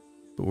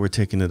 But we're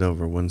taking it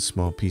over one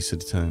small piece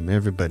at a time.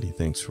 Everybody,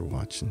 thanks for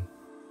watching.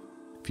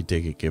 If you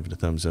dig it, give it a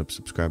thumbs up.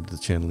 Subscribe to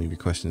the channel. Leave your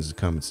questions and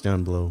comments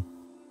down below.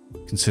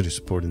 Consider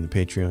supporting the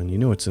Patreon. You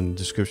know it's in the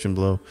description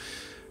below.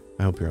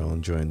 I hope you're all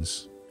enjoying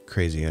this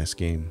crazy-ass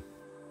game.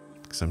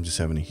 Because I'm just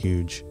having a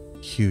huge,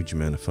 huge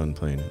amount of fun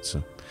playing it.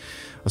 So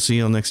I'll see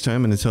you all next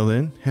time. And until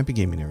then, happy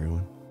gaming,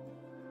 everyone.